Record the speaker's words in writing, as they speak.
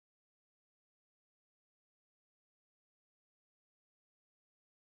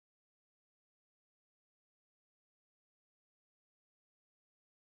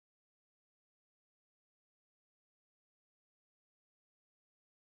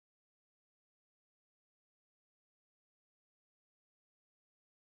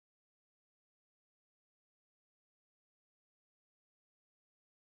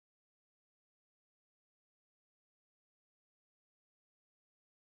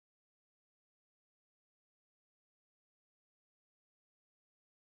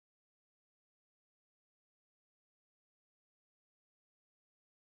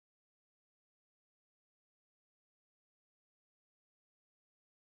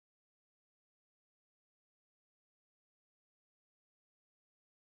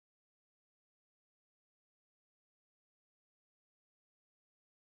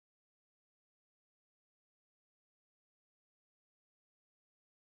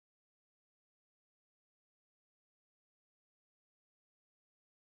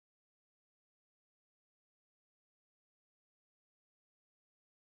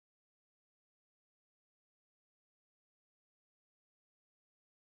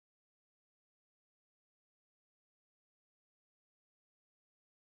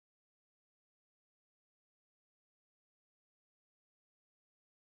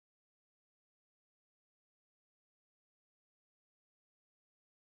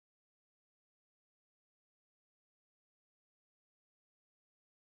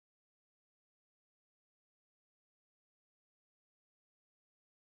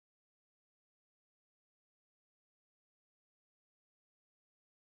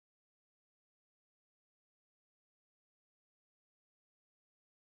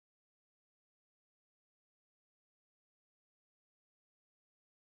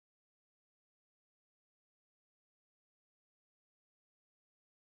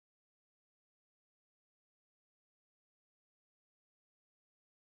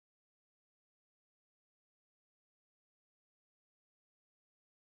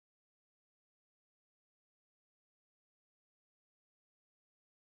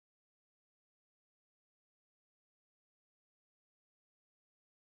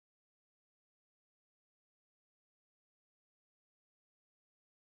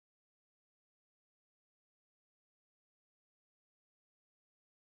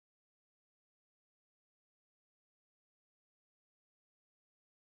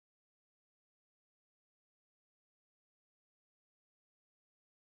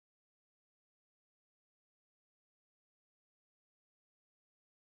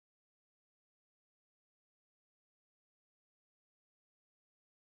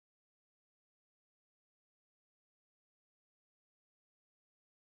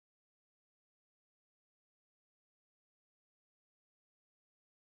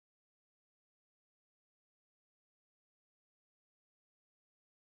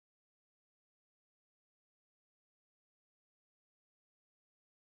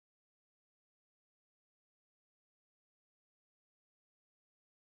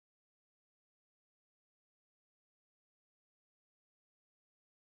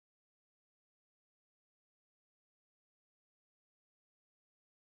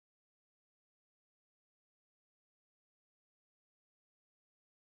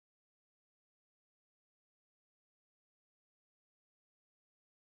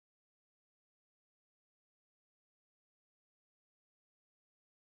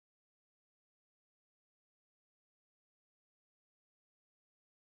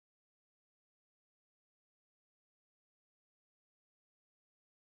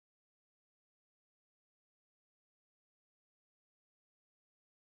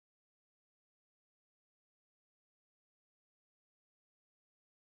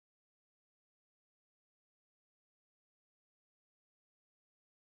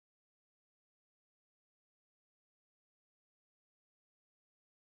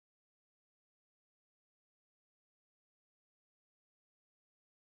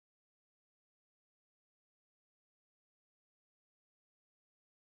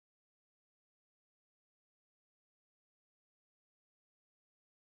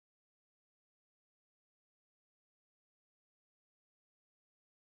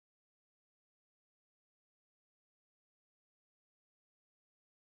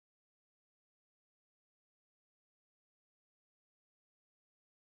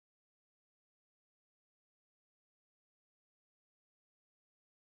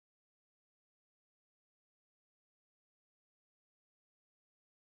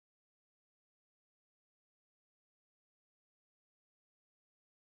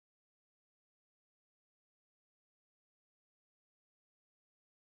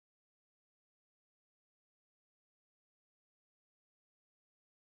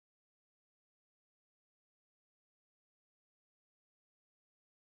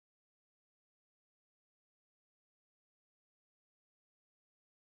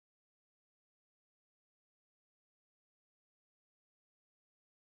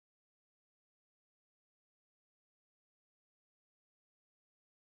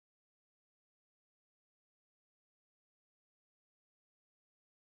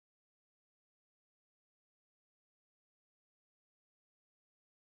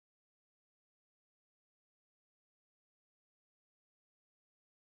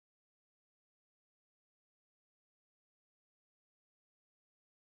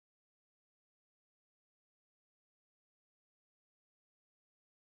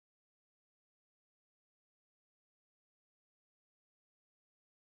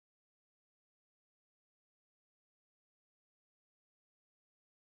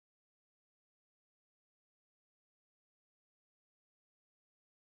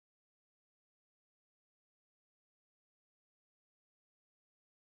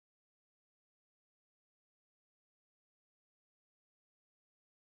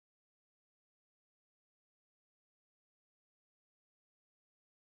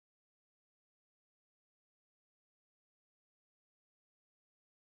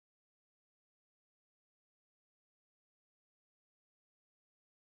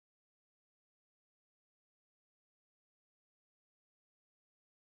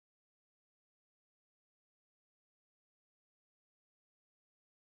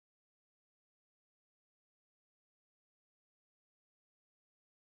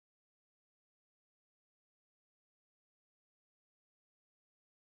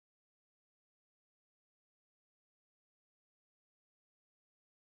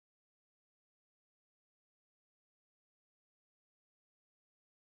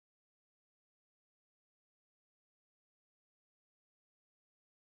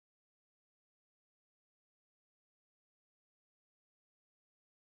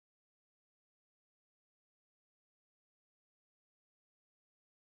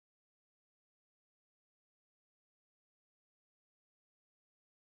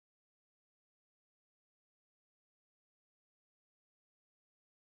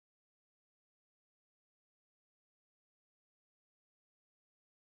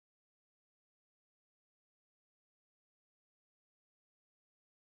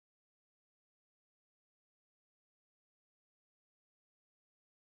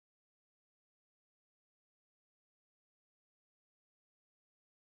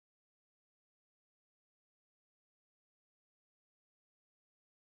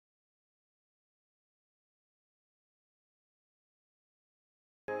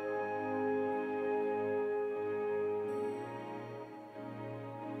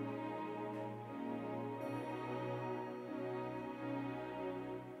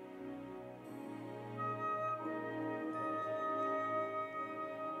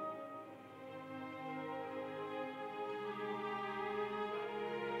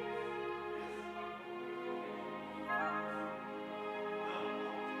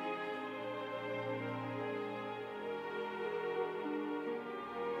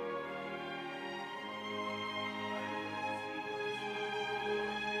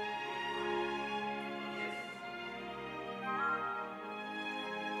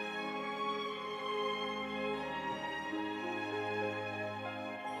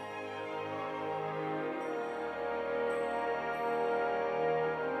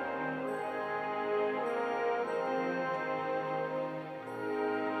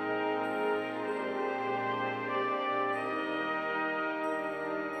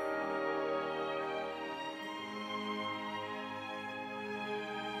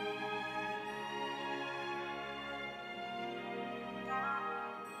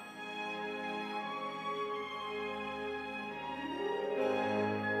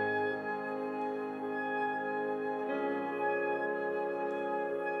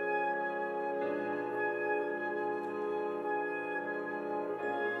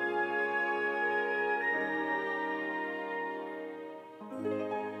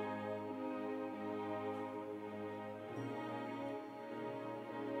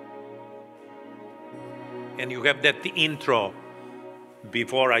and you have that intro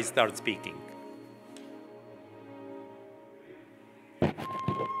before I start speaking.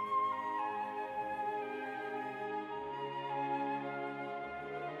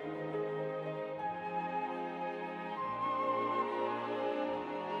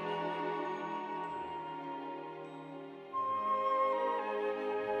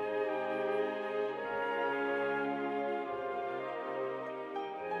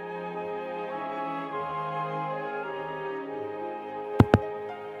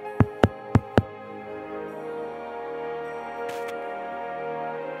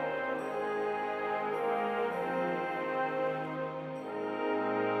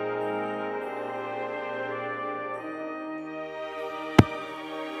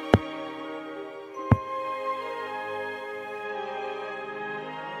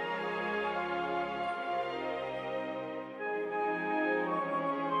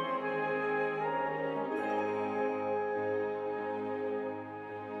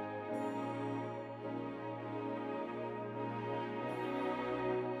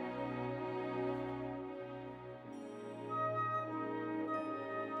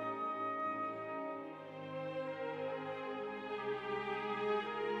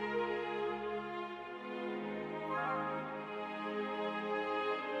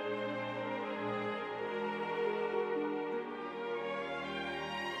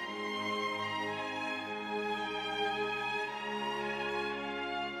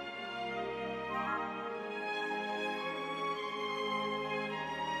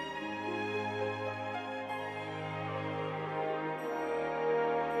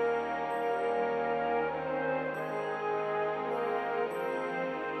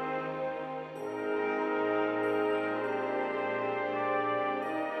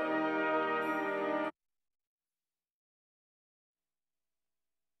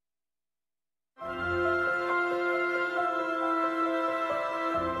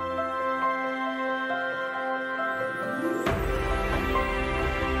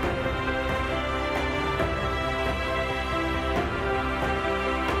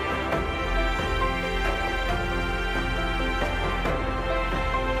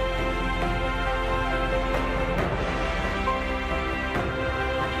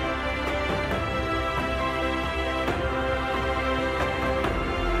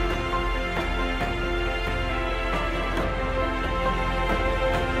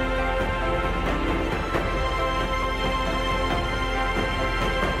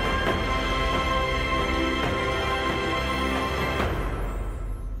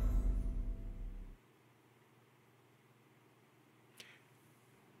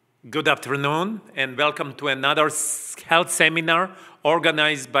 Good afternoon, and welcome to another health seminar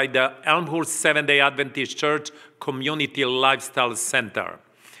organized by the Elmhurst Seventh-day Adventist Church Community Lifestyle Center.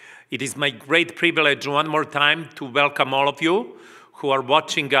 It is my great privilege one more time to welcome all of you who are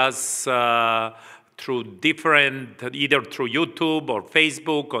watching us through different, either through YouTube or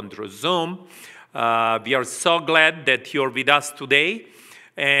Facebook or through Zoom. We are so glad that you're with us today.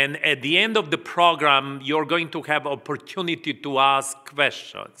 And at the end of the program, you're going to have opportunity to ask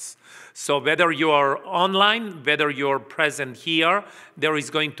questions. So whether you are online, whether you're present here, there is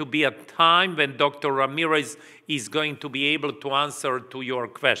going to be a time when Dr. Ramirez is going to be able to answer to your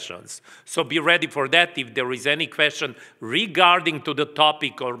questions. So be ready for that. If there is any question regarding to the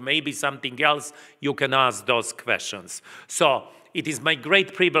topic or maybe something else, you can ask those questions. So it is my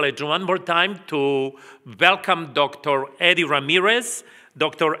great privilege one more time to welcome Dr. Eddie Ramirez.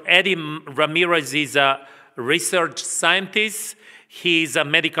 Dr. Eddie Ramirez is a research scientist. He is a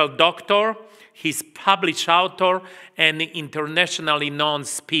medical doctor. He's published author and internationally known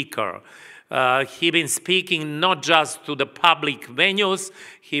speaker. He's been speaking not just to the public venues.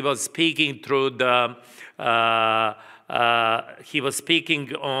 He was speaking through the. He was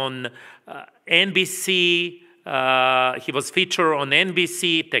speaking on NBC. He was featured on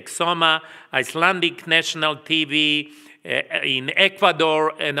NBC, Texoma, Icelandic National TV, in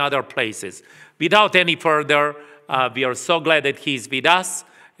Ecuador and other places. Without any further, we are so glad that he's with us,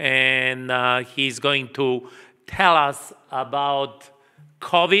 and he's going to tell us about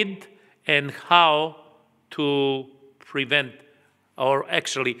COVID and how to prevent, or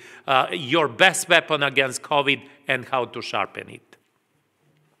actually your best weapon against COVID and how to sharpen it.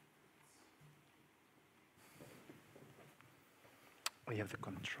 We have the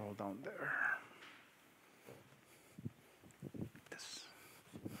control down there.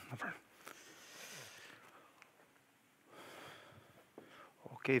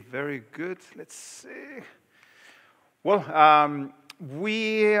 Okay, very good. Let's see. Well,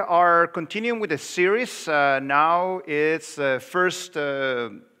 we are continuing with a series. Now it's the first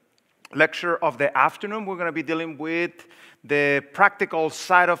lecture of the afternoon, we're going to be dealing with the practical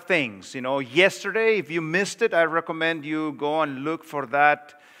side of things. You know, yesterday, if you missed it, I recommend you go and look for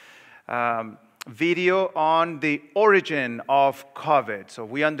that video on the origin of COVID. So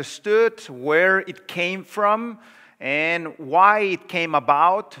we understood where it came from and why it came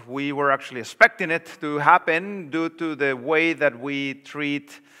about. We were actually expecting it to happen due to the way that we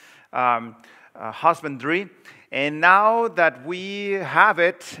treat husbandry. And now that we have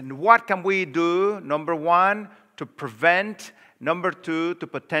it, what can we do? Number one, to prevent. Number two, to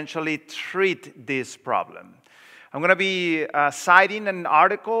potentially treat this problem. I'm going to be citing an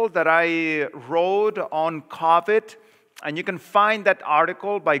article that I wrote on COVID, and you can find that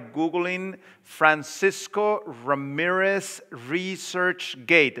article by Googling Francisco Ramirez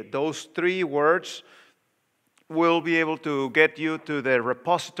ResearchGate. Those 3 words will be able to get you to the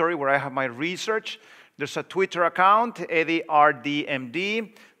repository where I have my research. There's a Twitter account,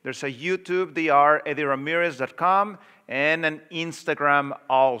 EddieRDMD. There's a YouTube, EddieRamirez.com, and an Instagram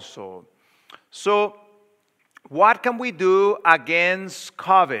also. So, what can we do against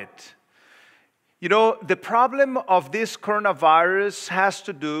COVID? You know, the problem of this coronavirus has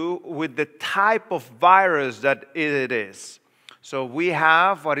to do with the type of virus that it is. So we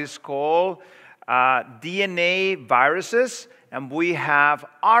have what is called DNA viruses, and we have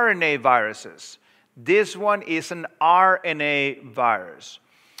RNA viruses. This one is an RNA virus.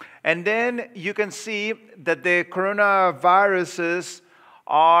 And then you can see that the coronaviruses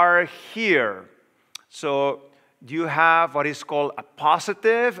are here. So you have what is called a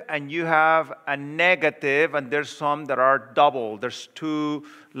positive, and you have a negative, and there's some that are double. There's 2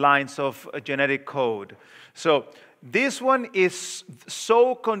 lines of genetic code. So this one is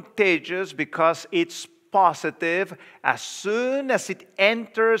so contagious because it's positive. As soon as it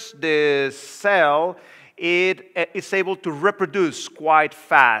enters the cell, it's able to reproduce quite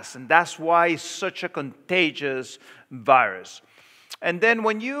fast, and that's why it's such a contagious virus. And then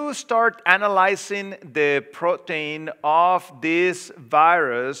when you start analyzing the protein of this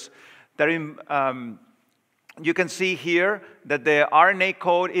virus, you can see here that the RNA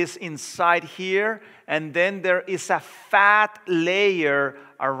code is inside here, and then there is a fat layer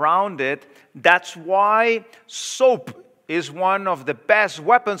around it. That's why soap is one of the best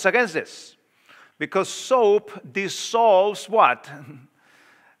weapons against this. Because soap dissolves what?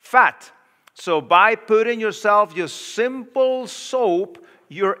 Fat. So by putting yourself your simple soap,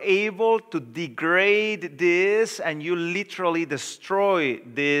 you're able to degrade this, and you literally destroy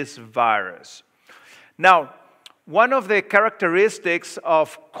this virus. Now, one of the characteristics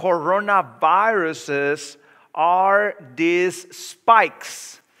of coronaviruses are these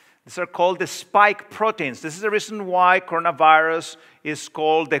spikes. These are called the spike proteins. This is the reason why coronavirus is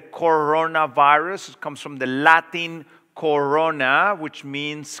called the coronavirus. It comes from the Latin corona, which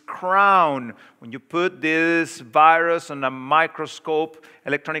means crown. When you put this virus on a microscope,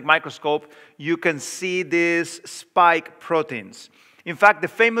 electronic microscope, you can see these spike proteins. In fact, the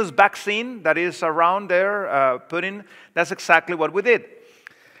famous vaccine that is around there, Putin, that's exactly what we did.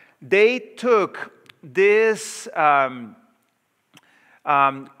 They took this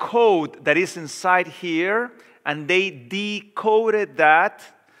code that is inside here, and they decoded that,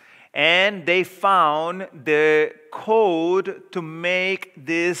 and they found the code to make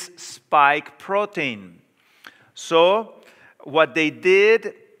this spike protein. So what they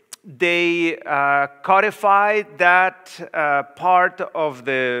did, they codified that part of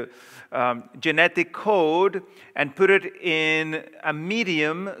the genetic code and put it in a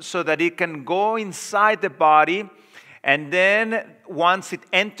medium so that it can go inside the body, and then once it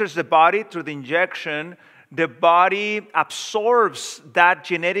enters the body through the injection, the body absorbs that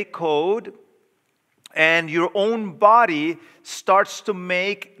genetic code, and your own body starts to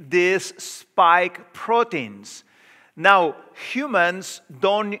make these spike proteins. Now, humans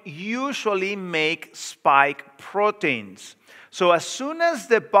don't usually make spike proteins. So as soon as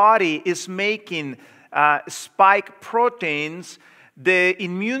the body is making spike proteins, the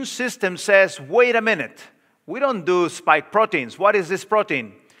immune system says, wait a minute, we don't do spike proteins. What is this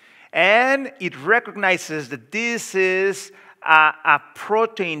protein? And it recognizes that this is a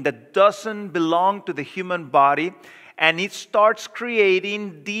protein that doesn't belong to the human body, and it starts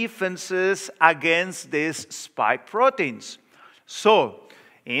creating defenses against these spike proteins. So,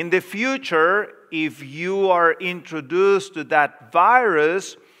 in the future, if you are introduced to that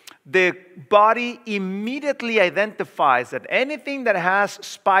virus, the body immediately identifies that anything that has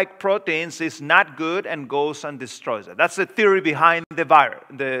spike proteins is not good and goes and destroys it. That's the theory behind the virus,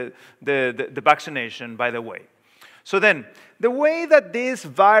 the vaccination, by the way. So then, the way that this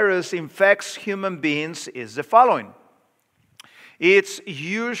virus infects human beings is the following. It's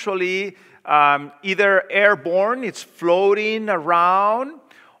usually either airborne, it's floating around,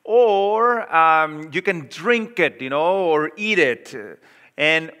 or you can drink it, or eat it.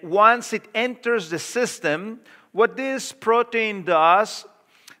 And once it enters the system, what this protein does,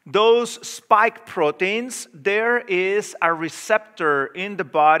 those spike proteins, there is a receptor in the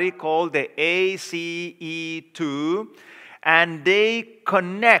body called the ACE2, and they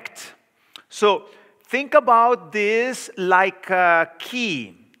connect. So think about this like a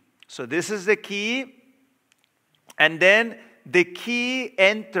key. So this is the key, and then the key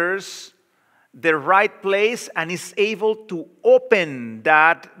enters the right place and is able to open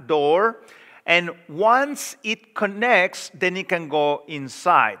that door. And once it connects, then it can go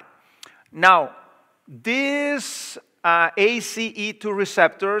inside. Now, these ACE2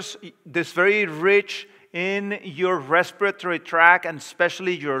 receptors, this very rich in your respiratory tract, and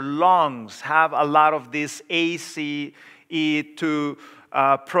especially your lungs, have a lot of these ACE2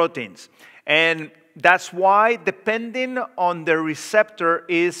 proteins. And that's why, depending on the receptor,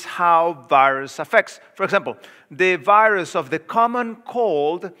 is how virus affects. For example, the virus of the common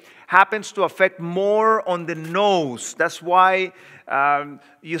cold happens to affect more on the nose. That's why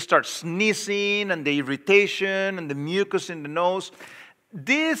you start sneezing and the irritation and the mucus in the nose.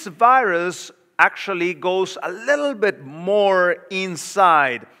 This virus actually goes a little bit more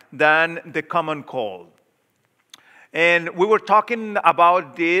inside than the common cold. And we were talking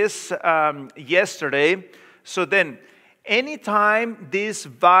about this yesterday. So then, anytime this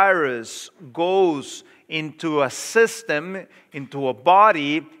virus goes into a system, into a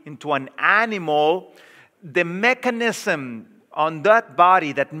body, into an animal, the mechanism on that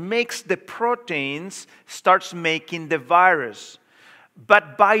body that makes the proteins starts making the virus.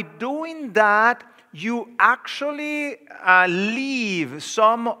 But by doing that, you actually leave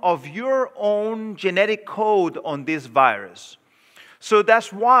some of your own genetic code on this virus. So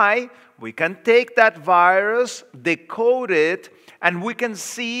that's why we can take that virus, decode it, and we can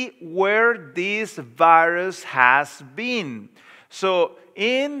see where this virus has been. So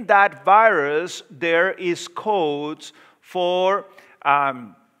in that virus, there is codes for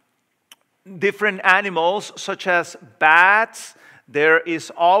different animals, such as bats. There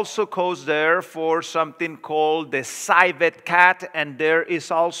is also codes there for something called the civet cat, and there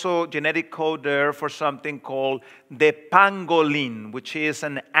is also genetic code there for something called the pangolin, which is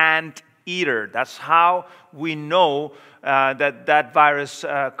an ant eater. That's how we know that virus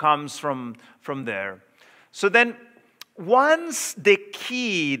comes from there. So then, once the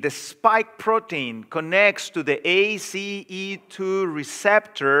key, the spike protein, connects to the ACE2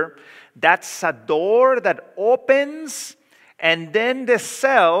 receptor, that's a door that opens, and then the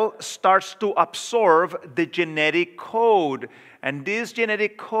cell starts to absorb the genetic code. And this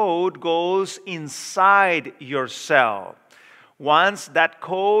genetic code goes inside your cell. Once that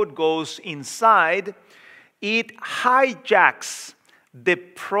code goes inside, it hijacks the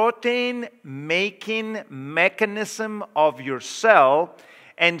protein-making mechanism of your cell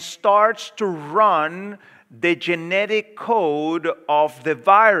and starts to run the genetic code of the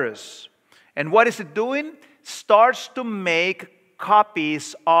virus. And what is it doing? Starts to make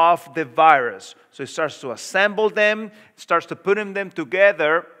copies of the virus. So it starts to assemble them, starts to put them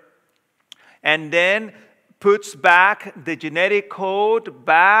together, and then puts back the genetic code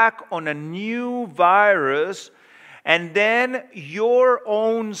back on a new virus, and then your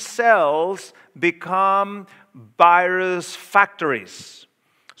own cells become virus factories.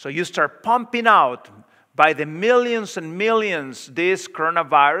 So you start pumping out by the millions and millions this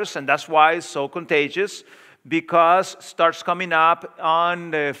coronavirus, and that's why it's so contagious, because it starts coming up on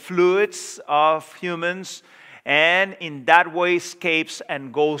the fluids of humans, and in that way escapes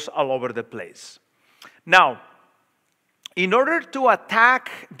and goes all over the place. Now, in order to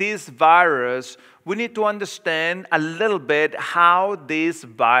attack this virus, we need to understand a little bit how this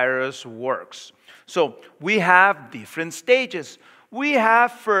virus works. So we have different stages. We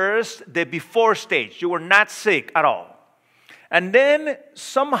have first the before stage. You were not sick at all. And then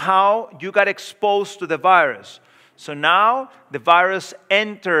somehow you got exposed to the virus. So now the virus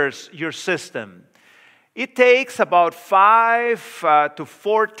enters your system. It takes about 5 to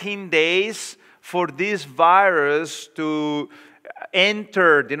 14 days for this virus to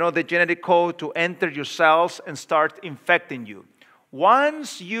enter, the genetic code to enter your cells and start infecting you.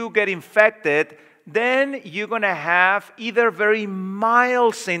 Once you get infected, then you're going to have either very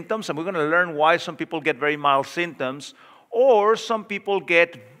mild symptoms, and we're going to learn why some people get very mild symptoms, or some people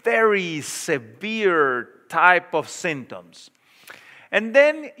get very severe type of symptoms. And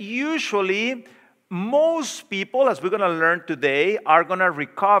then usually, most people, as we're going to learn today, are going to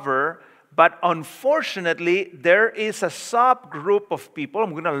recover, but unfortunately, there is a subgroup of people,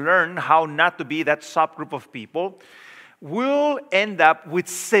 I'm going to learn how not to be that subgroup of people, will end up with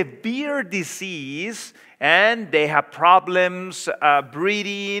severe disease, and they have problems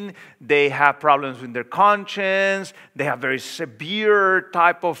breathing, they have problems with their conscience, they have very severe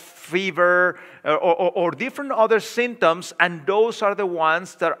type of fever or different other symptoms, and those are the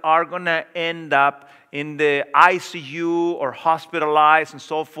ones that are going to end up in the ICU or hospitalized and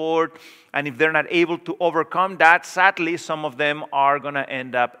so forth. And if they're not able to overcome that, sadly, some of them are going to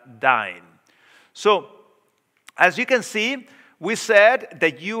end up dying. So, as you can see, we said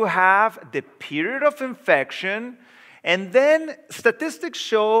that you have the period of infection, and then statistics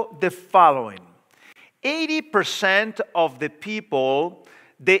show the following. 80% of the people,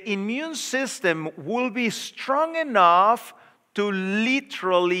 the immune system will be strong enough to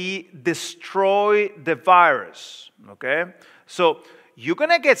literally destroy the virus, okay? So you're going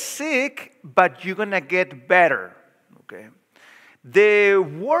to get sick, but you're going to get better, okay? The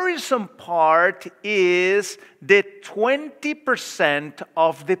worrisome part is the 20%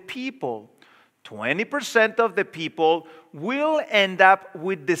 of the people. 20% of the people will end up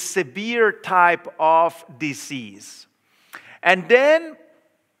with the severe type of disease. And then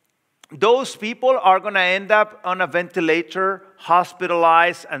those people are going to end up on a ventilator,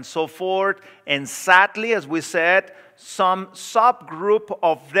 hospitalized, and so forth. And sadly, as we said, some subgroup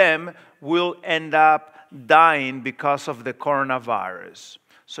of them will end up dying because of the coronavirus.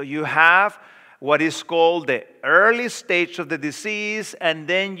 So you have what is called the early stage of the disease, and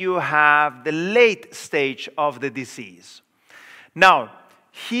then you have the late stage of the disease. Now,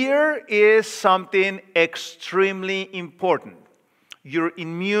 here is something extremely important. Your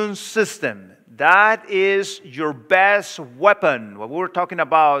immune system, that is your best weapon, what we're talking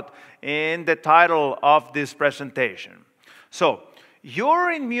about in the title of this presentation. So,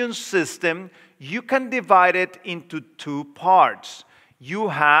 your immune system, you can divide it into two parts. You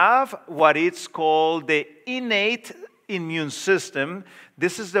have what is called the innate immune system.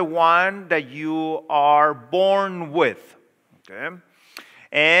 This is the one that you are born with, okay?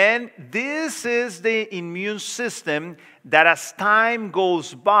 And this is the immune system that as time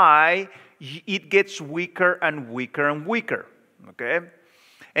goes by, it gets weaker and weaker and weaker, okay?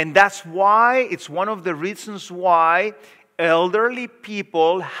 And that's why, it's one of the reasons why elderly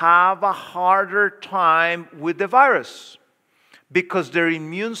people have a harder time with the virus, because their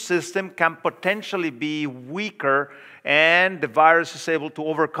immune system can potentially be weaker and the virus is able to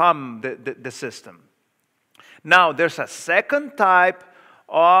overcome the system. Now, there's a second type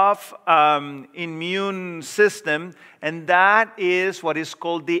of immune system, and that is what is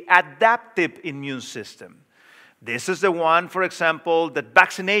called the adaptive immune system. This is the one, for example, that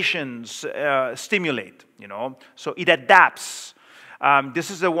vaccinations stimulate, you know, so it adapts.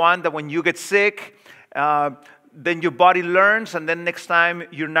 This is the one that when you get sick, then your body learns, and then next time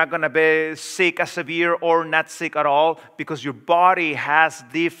you're not going to be sick as severe or not sick at all, because your body has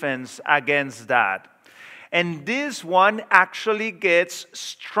defense against that. And this one actually gets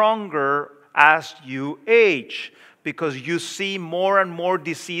stronger as you age, because you see more and more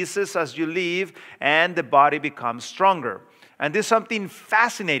diseases as you live, and the body becomes stronger. And this is something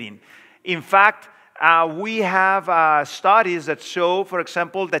fascinating. In fact, we have studies that show, for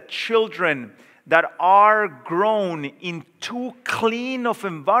example, that children that are grown in too clean of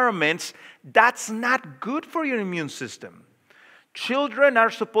environments, that's not good for your immune system. Children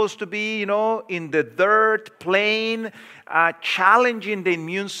are supposed to be, you know, in the dirt, playing, challenging the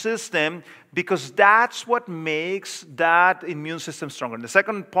immune system, because that's what makes that immune system stronger. In the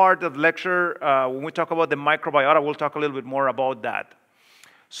second part of the lecture, when we talk about the microbiota, we'll talk a little bit more about that.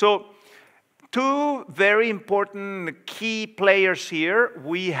 So, two very important key players here.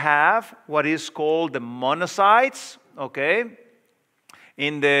 We have what is called the monocytes, okay,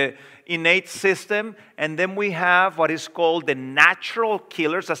 in the innate system, and then we have what is called the natural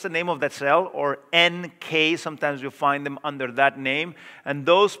killers. That's the name of that cell, or NK. Sometimes you find them under that name, and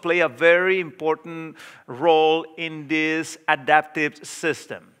those play a very important role in this adaptive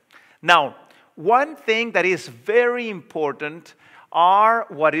system. Now, one thing that is very important are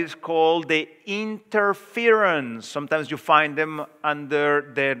what is called the interferons. Sometimes you find them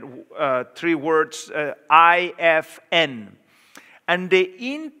under the three words IFN. And the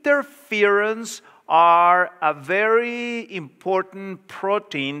interferons are a very important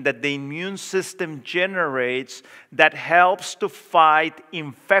protein that the immune system generates that helps to fight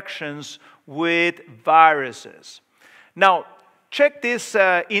infections with viruses. Now, check this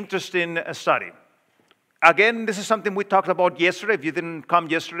interesting study. Again, this is something we talked about yesterday. If you didn't come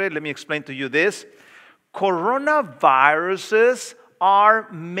yesterday, let me explain to you this. Coronaviruses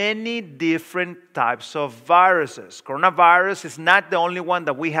are many different types of viruses. Coronavirus is not the only one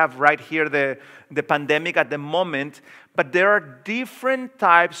that we have right here, the pandemic at the moment, but there are different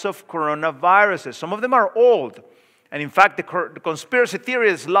types of coronaviruses. Some of them are old. And in fact, the conspiracy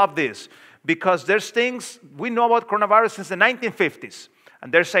theorists love this because there's things we know about coronavirus since the 1950s.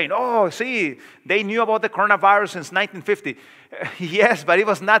 And they're saying, oh, see, they knew about the coronavirus since 1950. Yes, but it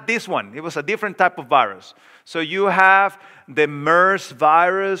was not this one. It was a different type of virus. So you have the MERS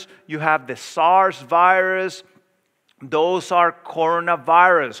virus, you have the SARS virus. Those are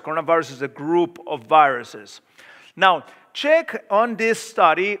coronavirus. Coronavirus is a group of viruses. Now, check on this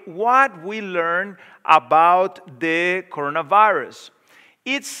study what we learned about the coronavirus.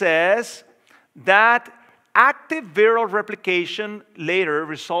 It says that active viral replication later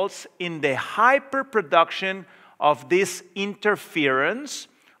results in the hyperproduction of this interference,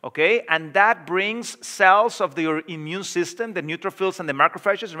 okay? And that brings cells of the immune system, the neutrophils and the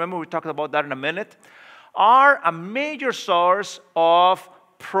macrophages, remember we talked about that in a minute, are a major source of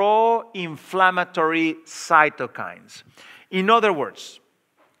pro-inflammatory cytokines. In other words,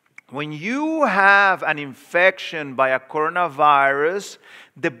 when you have an infection by a coronavirus,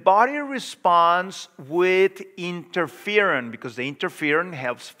 the body responds with interferon because the interferon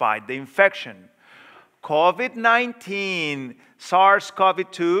helps fight the infection. COVID-19,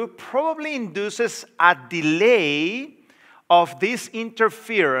 SARS-CoV-2 probably induces a delay of this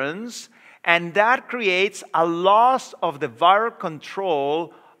interference, and that creates a loss of the viral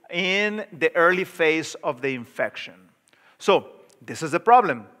control in the early phase of the infection. So, this is the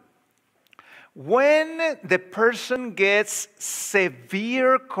problem. When the person gets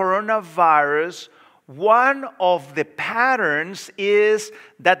severe coronavirus, one of the patterns is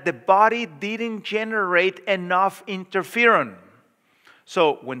that the body didn't generate enough interferon.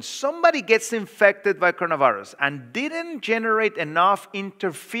 So when somebody gets infected by coronavirus and didn't generate enough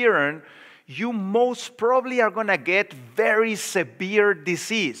interferon, you most probably are going to get very severe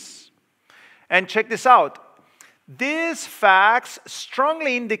disease. And check this out. These facts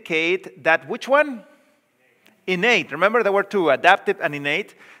strongly indicate that which one? Innate. Remember there were two, adaptive and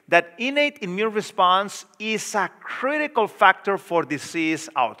innate. That innate immune response is a critical factor for disease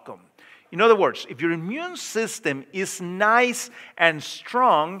outcome. In other words, if your immune system is nice and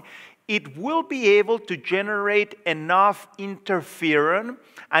strong, it will be able to generate enough interferon.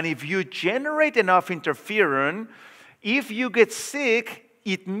 And if you generate enough interferon, if you get sick,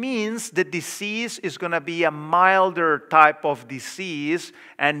 it means the disease is going to be a milder type of disease,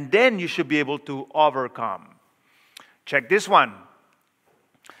 and then you should be able to overcome. Check this one.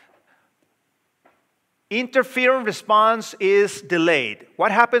 Interferon response is delayed.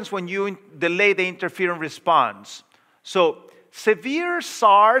 What happens when you delay the interferon response? So, severe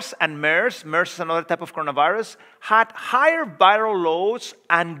SARS and MERS is another type of coronavirus, had higher viral loads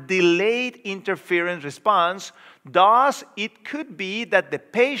and delayed interferon response. Thus, it could be that the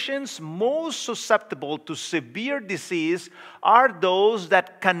patients most susceptible to severe disease are those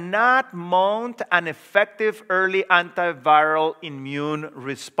that cannot mount an effective early antiviral immune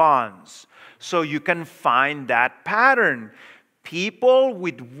response. So you can find that pattern. People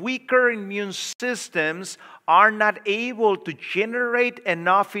with weaker immune systems are not able to generate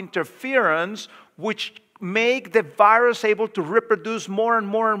enough interferons, which make the virus able to reproduce more and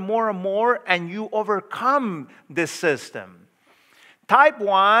more and more and more, and you overcome the system. Type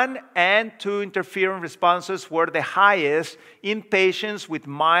 1 and 2 interferon responses were the highest in patients with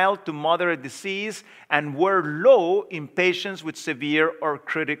mild to moderate disease and were low in patients with severe or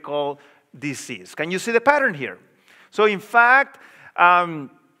critical disease. Can you see the pattern here? So in fact,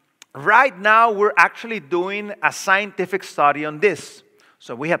 right now we're actually doing a scientific study on this.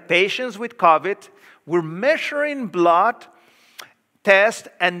 So we have patients with COVID, we're measuring blood test,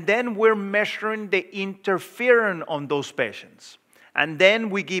 and then we're measuring the interferon on those patients. And then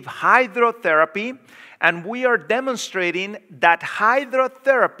we give hydrotherapy, and we are demonstrating that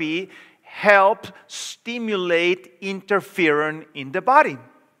hydrotherapy helps stimulate interferon in the body.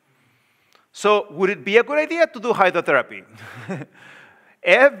 So would it be a good idea to do hydrotherapy?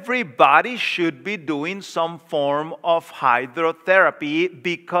 Everybody should be doing some form of hydrotherapy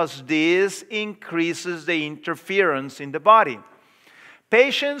because this increases the interference in the body.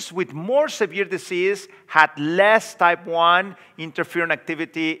 Patients with more severe disease had less type 1 interferon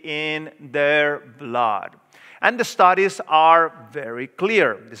activity in their blood. And the studies are very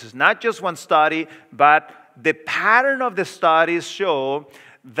clear. This is not just one study, but the pattern of the studies show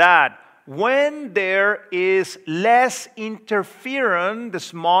that when there is less interferon, the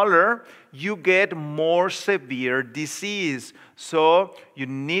smaller, you get more severe disease. So you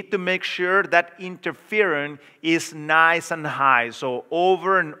need to make sure that interferon is nice and high. So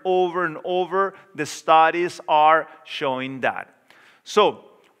over and over and over, the studies are showing that. So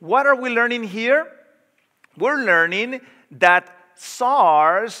what are we learning here? We're learning that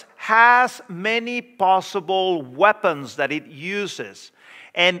SARS has many possible weapons that it uses.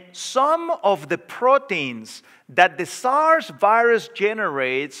 And some of the proteins that the SARS virus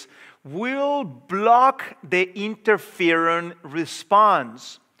generates will block the interferon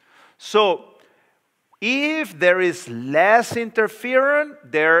response. So if there is less interferon,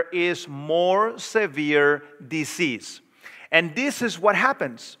 there is more severe disease. And this is what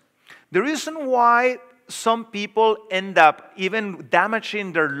happens. The reason why some people end up even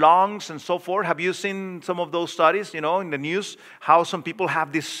damaging their lungs and so forth. Have you seen some of those studies, in the news? How some people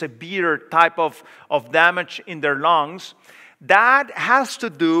have this severe type of damage in their lungs. That has to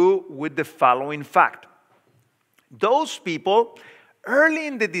do with the following fact. Those people, early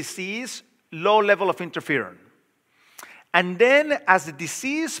in the disease, low level of interferon. And then as the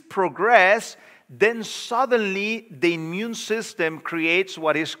disease progresses, then suddenly the immune system creates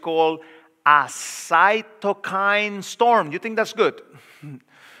what is called a cytokine storm. You think that's good?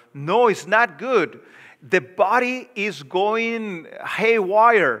 No, it's not good. The body is going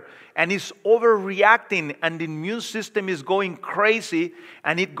haywire and is overreacting, and the immune system is going crazy,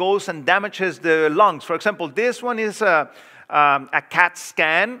 and it goes and damages the lungs. For example, this one is a CAT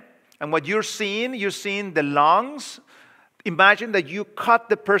scan, and what you're seeing the lungs. Imagine that you cut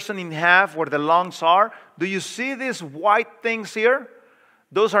the person in half where the lungs are. Do you see these white things here?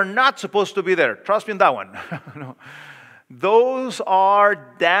 Those are not supposed to be there. Trust me on that one. No. Those are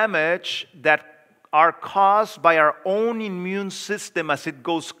damage that are caused by our own immune system as it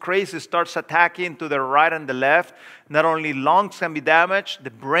goes crazy, starts attacking to the right and the left. Not only lungs can be damaged, the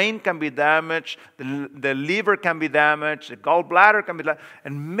brain can be damaged, the liver can be damaged, the gallbladder can be damaged,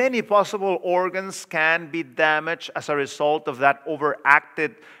 and many possible organs can be damaged as a result of that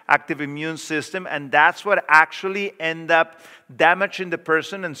overactive immune system. And that's what actually end up damaging the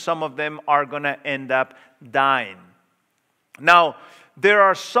person, and some of them are going to end up dying. Now, there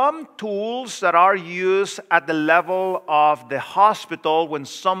are some tools that are used at the level of the hospital when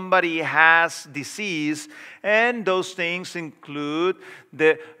somebody has disease, and those things include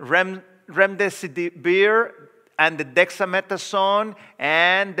the remdesivir and the dexamethasone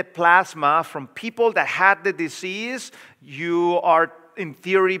and the plasma from people that had the disease. You are, in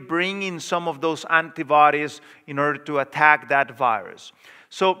theory, bringing some of those antibodies in order to attack that virus.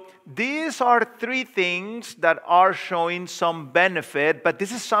 So these are three things that are showing some benefit, but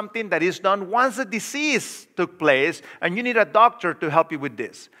this is something that is done once the disease took place, and you need a doctor to help you with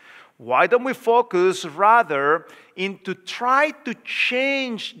this. Why don't we focus rather into try to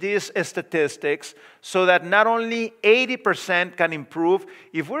change these statistics so that not only 80% can improve,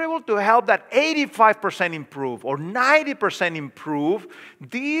 if we're able to help that 85% improve or 90% improve,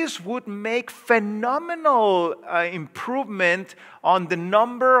 these would make phenomenal improvement on the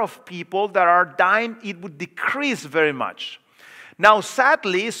number of people that are dying. It would decrease very much. Now,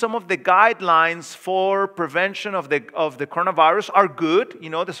 sadly, some of the guidelines for prevention of the coronavirus are good.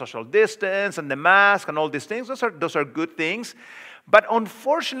 The social distance and the mask and all these things. Those are good things. But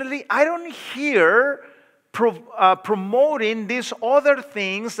unfortunately, I don't hear promoting these other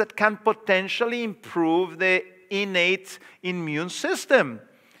things that can potentially improve the innate immune system.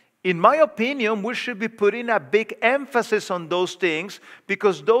 In my opinion, we should be putting a big emphasis on those things,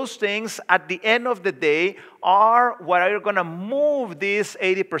 because those things, at the end of the day, are what are going to move this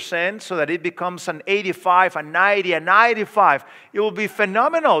 80% so that it becomes an 85, a 90, a 95. It will be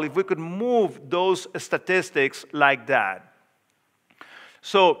phenomenal if we could move those statistics like that.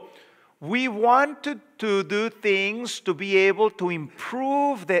 So we want to do things to be able to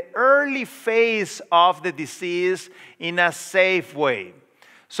improve the early phase of the disease in a safe way.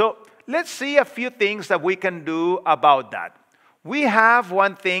 So let's see a few things that we can do about that. We have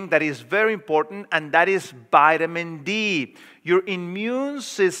one thing that is very important, and that is vitamin D. Your immune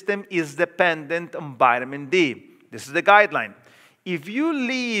system is dependent on vitamin D. This is the guideline. If you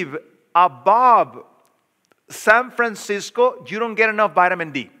live above San Francisco, you don't get enough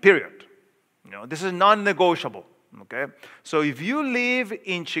vitamin D, period. This is non-negotiable. Okay? So if you live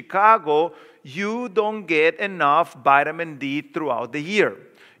in Chicago, you don't get enough vitamin D throughout the year.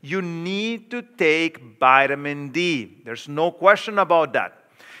 You need to take vitamin D. There's no question about that.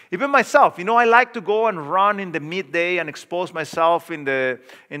 Even myself, I like to go and run in the midday and expose myself in the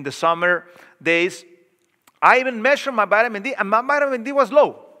summer days. I even measured my vitamin D, and my vitamin D was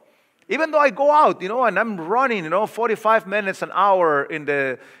low. Even though I go out, and I'm running, 45 minutes, an hour in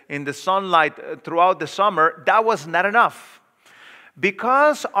the sunlight throughout the summer, that was not enough.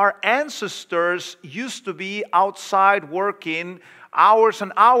 Because our ancestors used to be outside working hours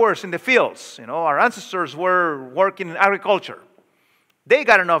and hours in the fields. Our ancestors were working in agriculture. They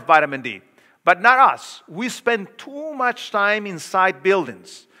got enough vitamin D, but not us. We spend too much time inside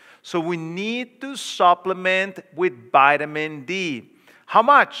buildings. So we need to supplement with vitamin D. How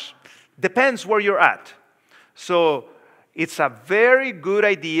much? Depends where you're at. So it's a very good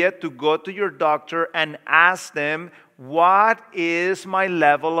idea to go to your doctor and ask them, what is my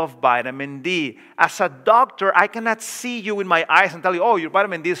level of vitamin D? As a doctor, I cannot see you in my eyes and tell you, oh, your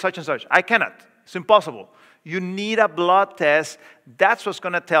vitamin D is such and such. I cannot. It's impossible. You need a blood test. That's what's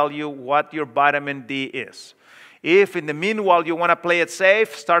going to tell you what your vitamin D is. If in the meanwhile you want to play it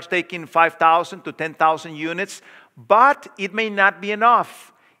safe, start taking 5,000 to 10,000 units, but it may not be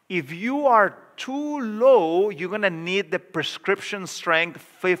enough. If you are too low, you're going to need the prescription strength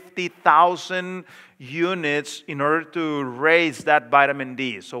 50,000 units in order to raise that vitamin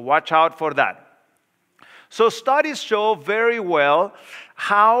D. So watch out for that. So studies show very well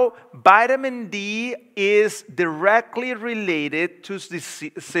how vitamin D is directly related to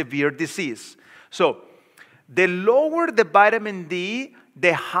severe disease. So the lower the vitamin D,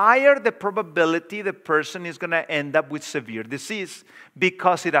 the higher the probability the person is going to end up with severe disease,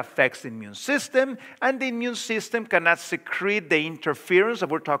 because it affects the immune system, and the immune system cannot secrete the interference that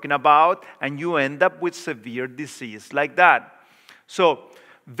we're talking about, and you end up with severe disease like that. So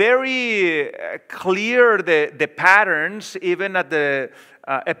very clear the patterns, even at the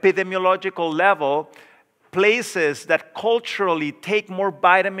epidemiological level. Places that culturally take more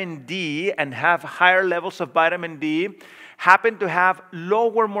vitamin D and have higher levels of vitamin D happen to have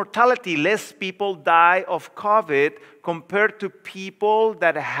lower mortality. Less people die of COVID compared to people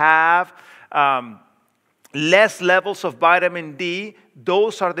that have less levels of vitamin D.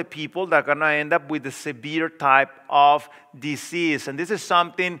 Those are the people that are going to end up with the severe type of disease. And this is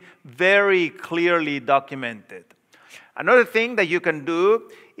something very clearly documented. Another thing that you can do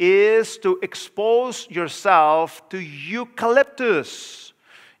is to expose yourself to eucalyptus.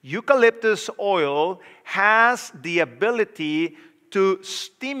 Eucalyptus oil has the ability to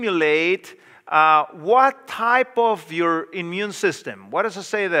stimulate what type of your immune system? What does it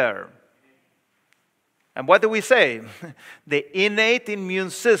say there? And what do we say? The innate immune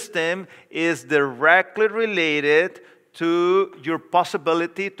system is directly related to your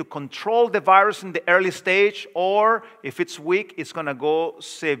possibility to control the virus in the early stage, or if it's weak, it's going to go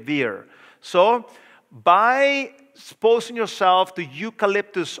severe. So by exposing yourself to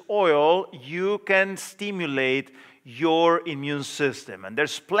eucalyptus oil, you can stimulate your immune system. And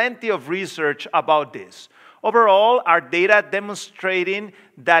there's plenty of research about this. Overall, our data demonstrating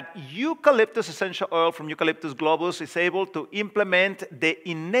that eucalyptus essential oil from Eucalyptus globus is able to implement the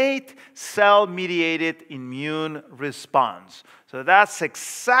innate cell-mediated immune response. So that's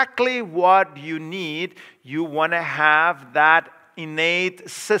exactly what you need. You want to have that innate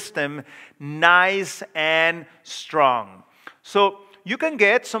system nice and strong. So you can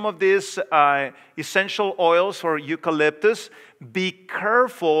get some of these essential oils for eucalyptus. Be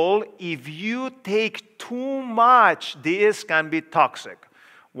careful if you take too much. This can be toxic.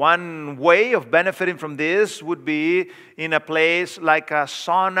 One way of benefiting from this would be in a place like a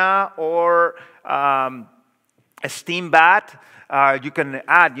sauna or a steam bath. You can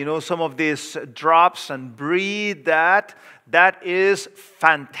add, some of these drops and breathe that. That is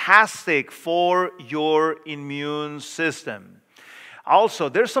fantastic for your immune system. Also,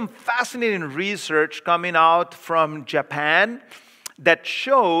 there's some fascinating research coming out from Japan that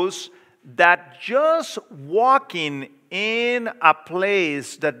shows that just walking in a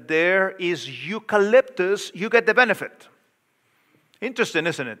place that there is eucalyptus, you get the benefit. Interesting,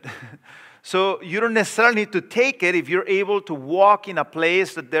 isn't it? So you don't necessarily need to take it if you're able to walk in a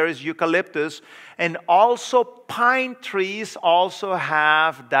place that there is eucalyptus. And also pine trees also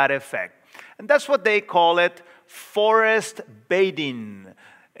have that effect. And that's what they call it, forest bathing.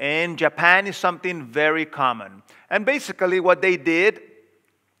 In Japan is something very common. And basically what they did,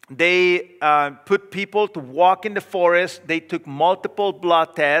 they put people to walk in the forest. They took multiple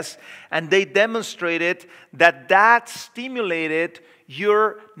blood tests, and they demonstrated that that stimulated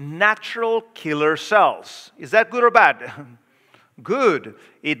your natural killer cells. Is that good or bad? Good.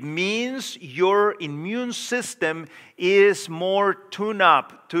 It means your immune system is more tuned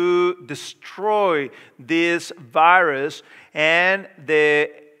up to destroy this virus, and the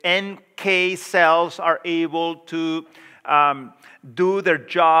NK cells are able to do their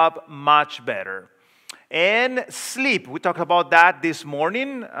job much better. And sleep, we talked about that this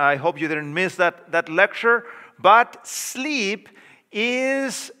morning. I hope you didn't miss that lecture. But sleep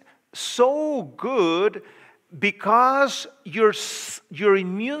is so good because your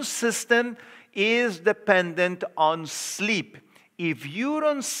immune system is dependent on sleep. If you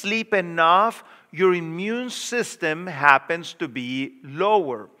don't sleep enough, your immune system happens to be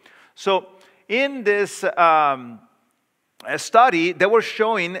lower. So in this study, they were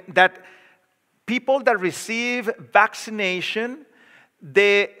showing that people that receive vaccination,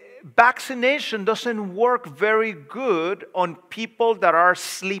 the vaccination doesn't work very good on people that are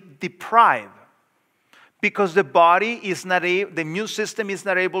sleep deprived, because the body is not the immune system is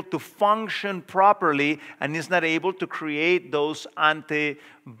not able to function properly and is not able to create those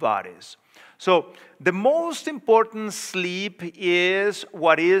antibodies. So the most important sleep is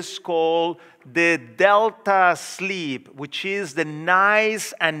what is called the delta sleep, which is the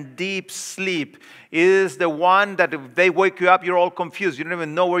nice and deep sleep. It is the one that if they wake you up, you're all confused. You don't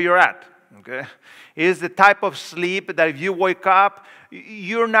even know where you're at. Okay? It is the type of sleep that if you wake up,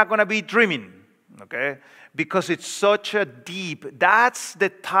 you're not going to be dreaming. Okay? Because it's such a deep, that's the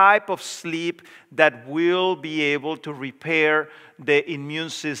type of sleep that will be able to repair the immune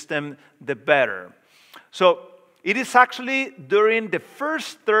system the better. So it is actually during the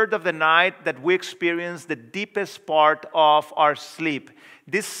first third of the night that we experience the deepest part of our sleep.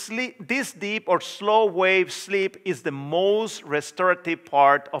 This deep or slow wave sleep is the most restorative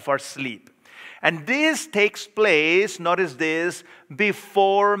part of our sleep. And this takes place, notice this,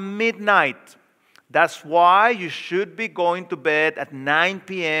 before midnight. That's why you should be going to bed at 9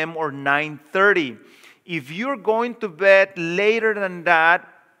 p.m. or 9:30. If you're going to bed later than that,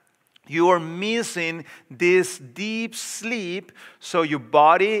 you are missing this deep sleep, so your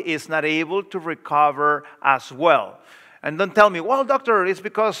body is not able to recover as well. And don't tell me, well, doctor, it's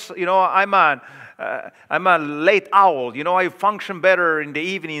because, I'm a late owl. I function better in the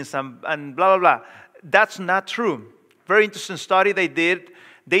evenings and blah, blah, blah. That's not true. Very interesting study they did.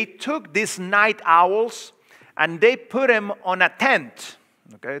 They took these night owls and they put them on a tent,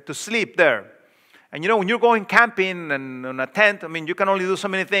 okay, to sleep there. And when you're going camping and on a tent, you can only do so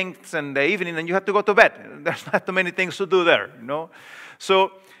many things in the evening and you have to go to bed. There's not too many things to do there,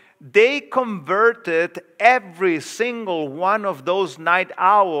 So they converted every single one of those night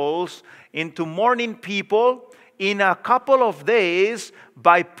owls into morning people in a couple of days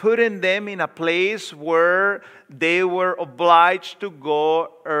by putting them in a place where they were obliged to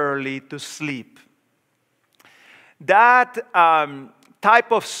go early to sleep. That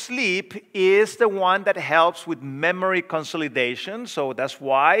type of sleep is the one that helps with memory consolidation. So that's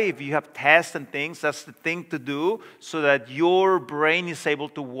why if you have tests and things, that's the thing to do so that your brain is able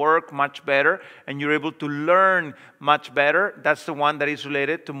to work much better and you're able to learn much better. That's the one that is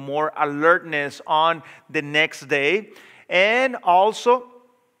related to more alertness on the next day. And also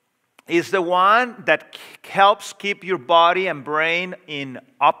is the one that helps keep your body and brain in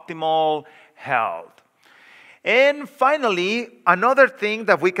optimal health. And finally, another thing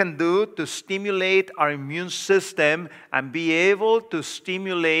that we can do to stimulate our immune system and be able to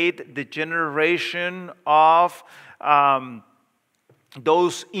stimulate the generation of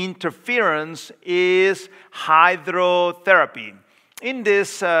those interference is hydrotherapy. In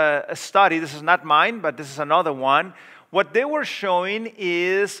this study, this is not mine, but this is another one, what they were showing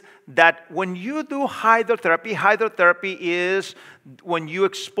is that when you do hydrotherapy is when you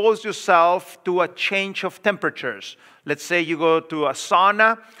expose yourself to a change of temperatures. Let's say you go to a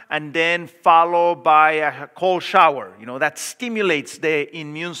sauna and then followed by a cold shower. That stimulates the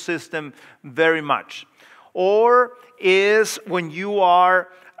immune system very much. Or is when you are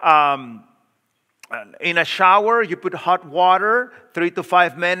in a shower, you put hot water, 3 to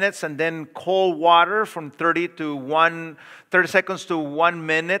 5 minutes, and then cold water from 30 seconds to 1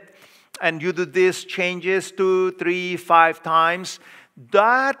 minute. And you do these changes 2, 3, 5 times.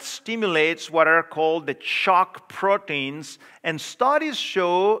 That stimulates what are called the shock proteins. And studies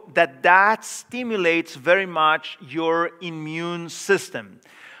show that that stimulates very much your immune system.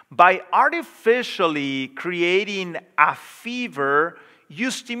 By artificially creating a fever,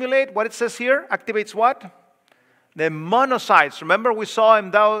 you stimulate, what it says here, activates what? The monocytes. Remember we saw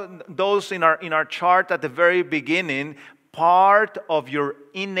those in our chart at the very beginning, part of your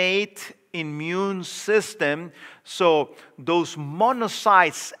innate immune system. So those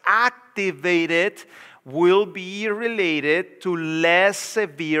monocytes activated will be related to less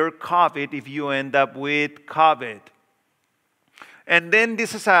severe COVID if you end up with COVID. And then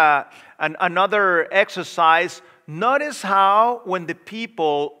this is another exercise. Notice how when the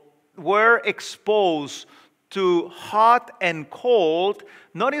people were exposed to hot and cold,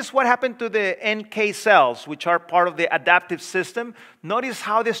 notice what happened to the NK cells, which are part of the adaptive system. Notice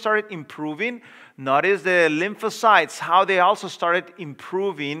how they started improving. Notice the lymphocytes, how they also started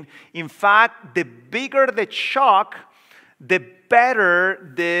improving. In fact, the bigger the shock, the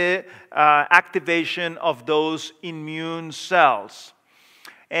better the activation of those immune cells.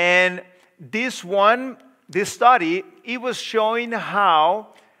 And this study, it was showing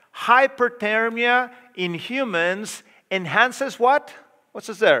how hyperthermia in humans enhances what? What's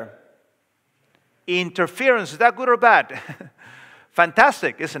this there? Interference. Is that good or bad?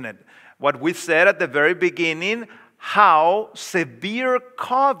 Fantastic, isn't it? What we said at the very beginning, how severe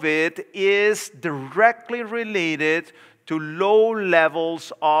COVID is directly related to low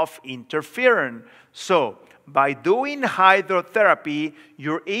levels of interferon. So, by doing hydrotherapy,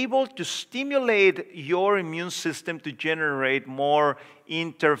 you're able to stimulate your immune system to generate more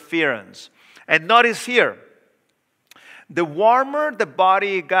interferons. And notice here, the warmer the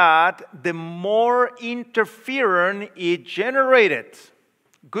body got, the more interferon it generated.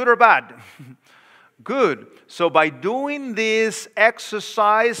 Good or bad? Good. So by doing this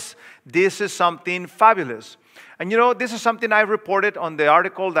exercise, this is something fabulous. And you know, this is something I reported on the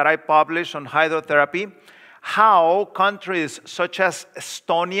article that I published on hydrotherapy, how countries such as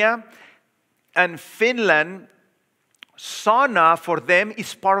Estonia and Finland, sauna for them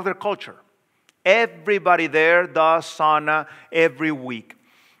is part of their culture. Everybody there does sauna every week.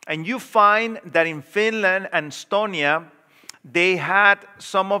 And you find that in Finland and Estonia, they had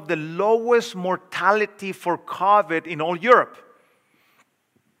some of the lowest mortality for COVID in all Europe.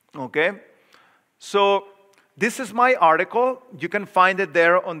 Okay? So this is my article. You can find it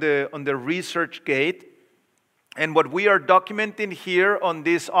there on the ResearchGate. And what we are documenting here on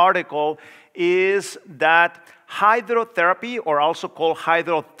this article is that hydrotherapy, or also called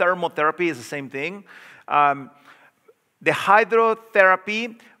hydrothermotherapy, is the same thing. The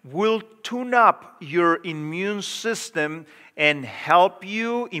hydrotherapy will tune up your immune system and help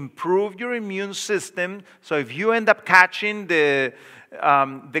you improve your immune system. So if you end up catching the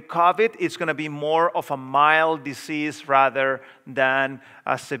COVID, it's going to be more of a mild disease rather than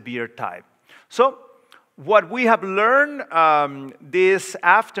a severe type. So what we have learned this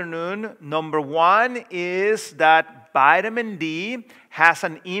afternoon, number one, is that vitamin D has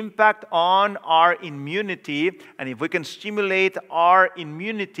an impact on our immunity, and if we can stimulate our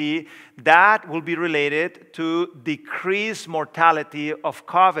immunity, that will be related to decreased mortality of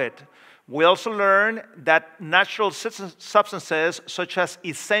COVID. We also learned that natural substances such as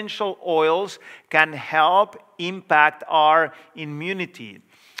essential oils can help impact our immunity.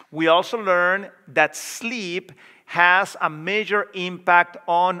 We also learned that sleep has a major impact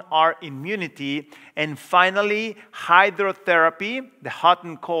on our immunity. And finally, hydrotherapy, the hot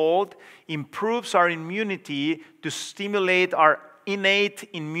and cold, improves our immunity to stimulate our innate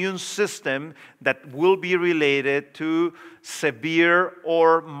immune system that will be related to severe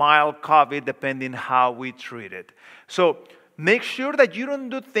or mild COVID, depending how we treat it. So make sure that you don't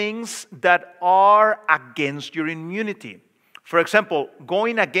do things that are against your immunity. For example,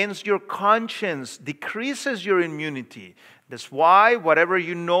 going against your conscience decreases your immunity. That's why whatever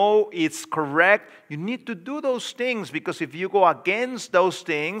you know is correct, you need to do those things, because if you go against those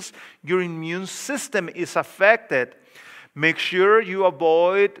things, your immune system is affected. Make sure you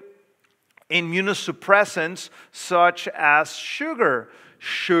avoid immunosuppressants such as sugar.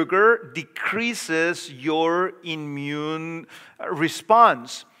 Sugar decreases your immune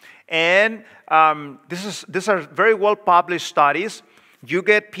response. And these are very well-published studies. You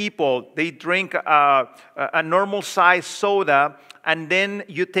get people, they drink a normal-sized soda, and then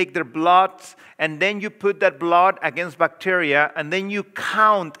you take their blood, and then you put that blood against bacteria, and then you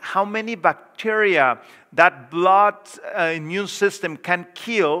count how many bacteria that blood immune system can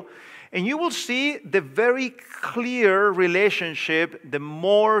kill, and you will see the very clear relationship. The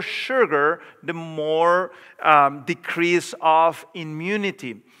more sugar, the more decrease of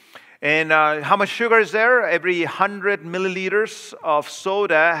immunity. And how much sugar is there? Every 100 milliliters of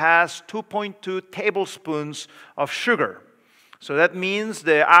soda has 2.2 tablespoons of sugar. So that means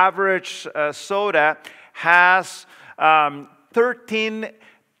the average soda has 13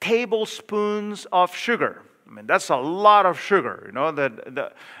 tablespoons of sugar. I mean, that's a lot of sugar, you know,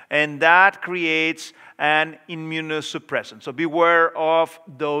 and that creates an immunosuppressant. So beware of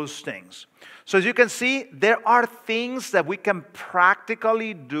those things. So as you can see, there are things that we can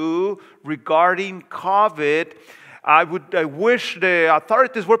practically do regarding COVID. I wish the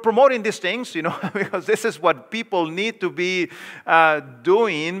authorities were promoting these things, you know, because this is what people need to be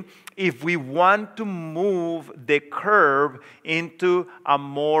doing if we want to move the curve into a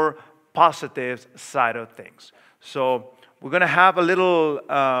more positive side of things. So we're going to have a little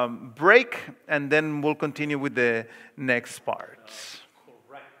break, and then we'll continue with the next part.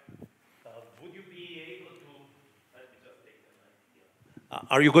 Correct. Would you be able to, let me just take the mic here.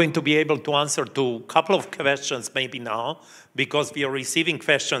 Are you going to be able to answer to a couple of questions maybe now? Because we are receiving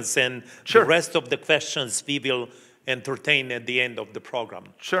questions, and Sure. the rest of the questions we will entertain at the end of the program.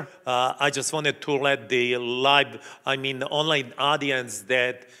 Sure. I just wanted to let the online audience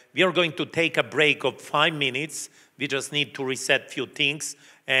that we are going to take a break of 5 minutes. We just need to reset a few things,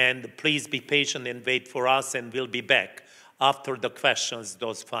 and please be patient and wait for us, and we'll be back after the questions,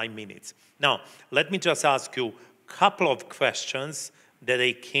 those 5 minutes. Now, let me just ask you a couple of questions that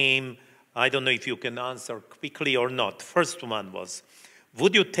they came. I don't know if you can answer quickly or not. First one was,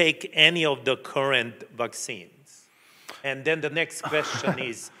 would you take any of the current vaccines? And then the next question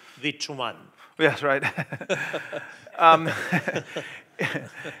is, which one? Yes, right.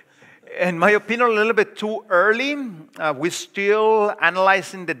 In my opinion, a little bit too early. We're still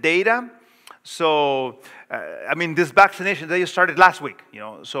analyzing the data. So, this vaccination, they started last week,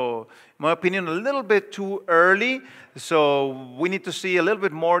 So, in my opinion, a little bit too early. So, we need to see a little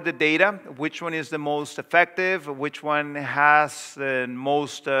bit more of the data, which one is the most effective, which one has the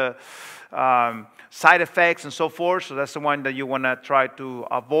most side effects and so forth. So, that's the one that you want to try to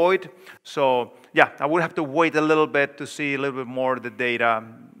avoid. So, yeah, I would have to wait a little bit to see a little bit more of the data,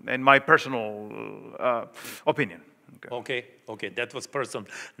 in my personal opinion. Okay, that was personal.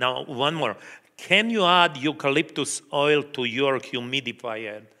 Now, one more. Can you add eucalyptus oil to your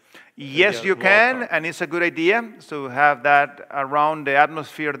humidifier? Yes, you can, and it's a good idea to have that around the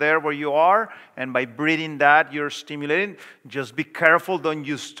atmosphere there where you are, and by breathing that, you're stimulating. Just be careful, don't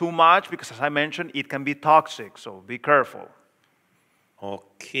use too much, because as I mentioned, it can be toxic, so be careful.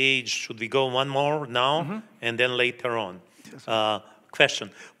 Okay, should we go one more now, and then later on? Yes,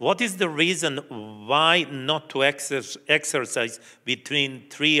 question. What is the reason why not to exercise between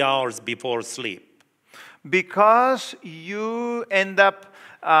 3 hours before sleep? Because you end up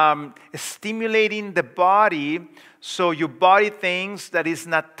stimulating the body, so your body thinks that it's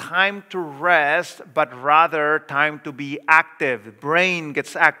not time to rest, but rather time to be active. The brain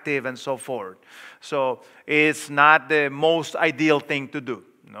gets active and so forth. So it's not the most ideal thing to do.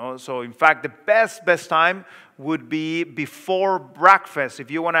 So in fact, the best time would be before breakfast,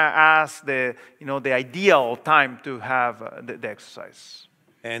 if you want to ask the ideal time to have the exercise.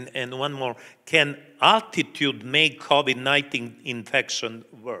 And one more, can altitude make COVID-19 infection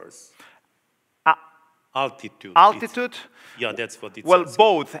worse? Altitude. Altitude? Yeah, that's what it says. Well,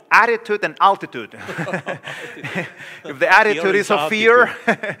 both attitude and altitude. If the attitude is of fear,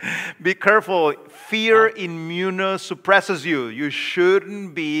 be careful. Fear immunosuppresses you. You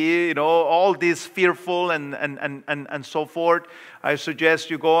shouldn't be, all this fearful and so forth. I suggest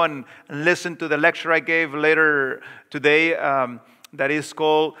you go and listen to the lecture I gave later today that is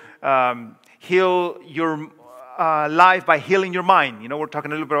called Heal Your Life by Healing Your Mind. We're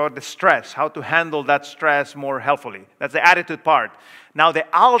talking a little bit about the stress, how to handle that stress more helpfully. That's the attitude part. Now, the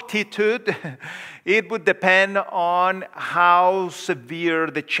altitude, it would depend on how severe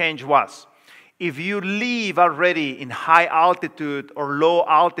the change was. If you live already in high altitude or low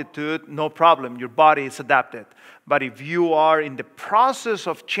altitude, no problem. Your body is adapted. But if you are in the process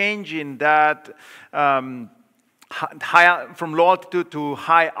of changing that from low altitude to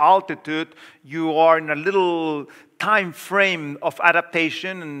high altitude, you are in a little time frame of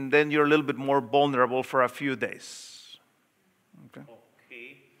adaptation, and then you're a little bit more vulnerable for a few days. Okay.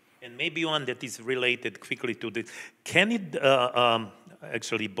 And maybe one that is related quickly to this. Can it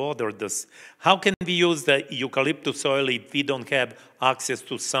actually bother this? How can we use the eucalyptus oil if we don't have access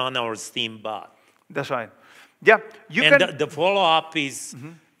to sauna or steam bath? That's right. Yeah, the follow-up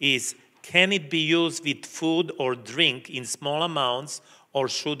is can it be used with food or drink in small amounts, or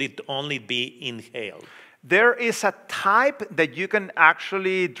should it only be inhaled? There is a type that you can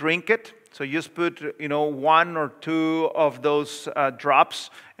actually drink it. So you just put, 1 or 2 of those drops,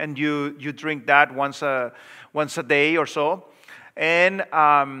 and you drink that once a day or so. And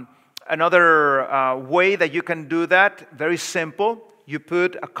another way that you can do that, very simple. You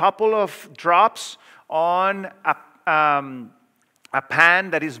put a couple of drops on a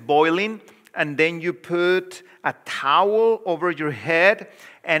pan that is boiling, and then you put a towel over your head,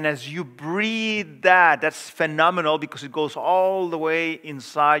 and as you breathe that's phenomenal because it goes all the way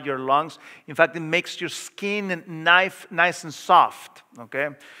inside your lungs. In fact, it makes your skin nice and soft, okay?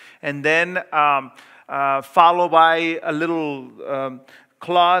 And then followed by a little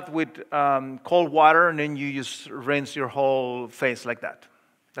cloth with cold water, and then you just rinse your whole face like that.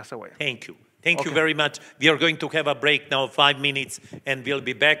 That's the way. Thank you. Thank you very much. We are going to have a break now, 5 minutes, and we'll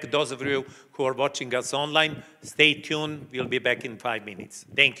be back. Those of you who are watching us online, stay tuned. We'll be back in 5 minutes.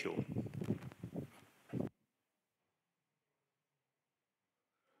 Thank you.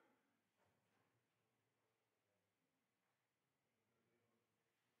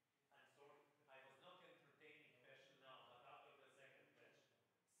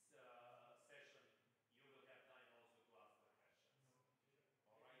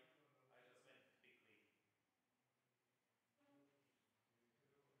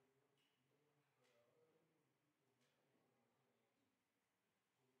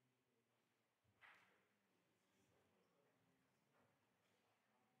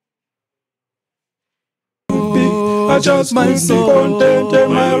 I just might be content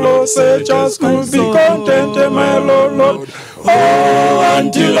in my Lord, say just could be content in my Lord. Oh,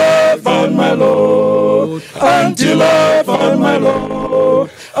 until I found my Lord, until I found my Lord,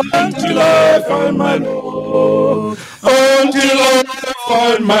 until I found my Lord, until I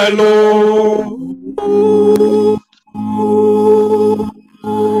found my Lord.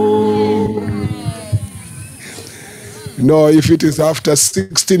 No, if it is after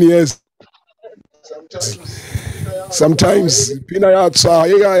 16 years, sometimes that's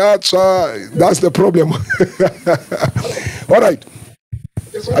the problem. All right.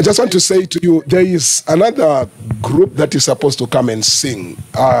 I just want to say to you, there is another group that is supposed to come and sing.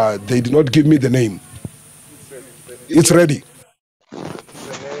 They did not give me the name. It's ready.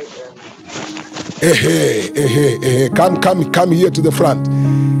 Come here to the front.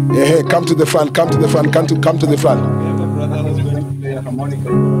 Come to the front. Come to the front. Come to the front.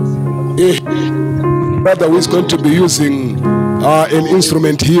 Brother who is going to be using an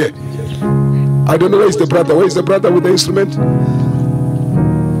instrument here. I don't know where is the brother. Where is the brother with the instrument?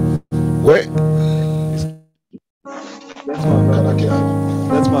 Where?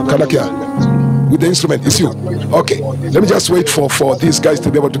 Kanakia. With the instrument, it's you. Okay, let me just wait for these guys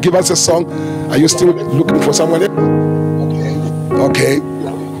to be able to give us a song. Are you still looking for someone else? Okay,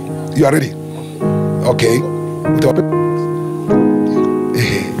 you are ready. Okay, all right.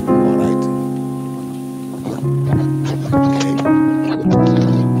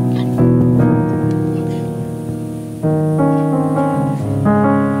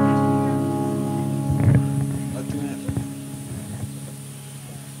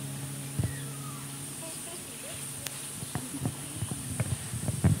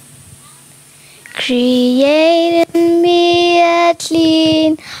 Create in me a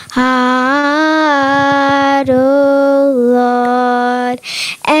clean heart, O Lord,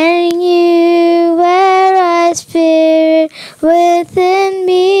 and renew a right spirit within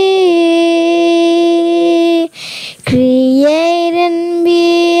me. Create in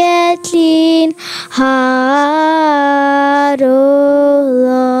me a clean heart, O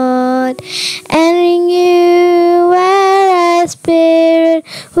Lord, and renew a right spirit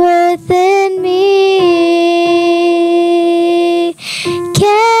within me.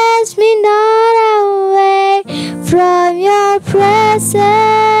 Cast me not away from your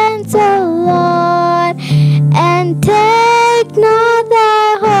presence, O Lord, and take not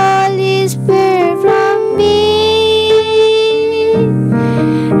thy Holy Spirit from me.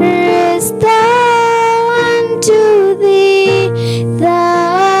 Restore unto thee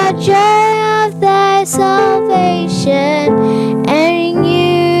the joy of thy salvation, and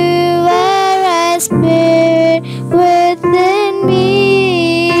renew a right spirit within me.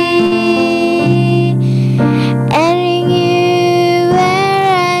 And renew a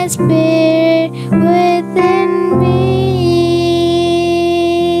right spirit within me.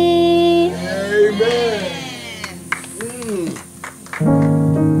 Amen.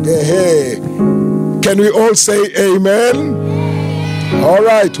 Hey. Can we all say amen? All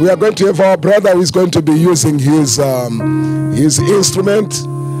right, we are going to have our brother who is going to be using his instrument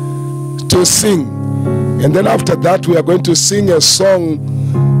to sing. And then after that, we are going to sing a song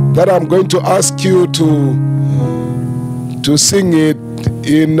that I'm going to ask you to sing it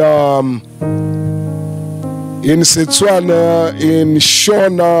in Setswana, in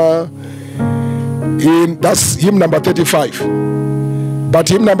Shona, that's hymn number 35. But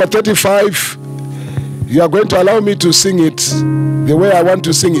hymn number 35, you are going to allow me to sing it the way I want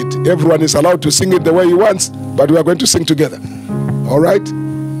to sing it. Everyone is allowed to sing it the way he wants, but we are going to sing together. All right?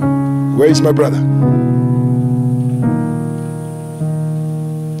 Where is my brother?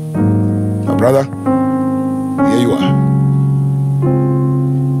 My brother? Here you are.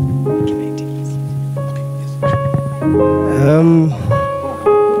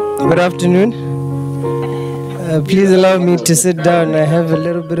 Good afternoon. Please allow me to sit down. I have a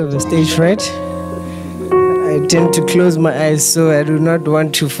little bit of a stage fright. I tend to close my eyes, so I do not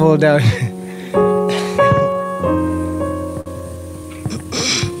want to fall down.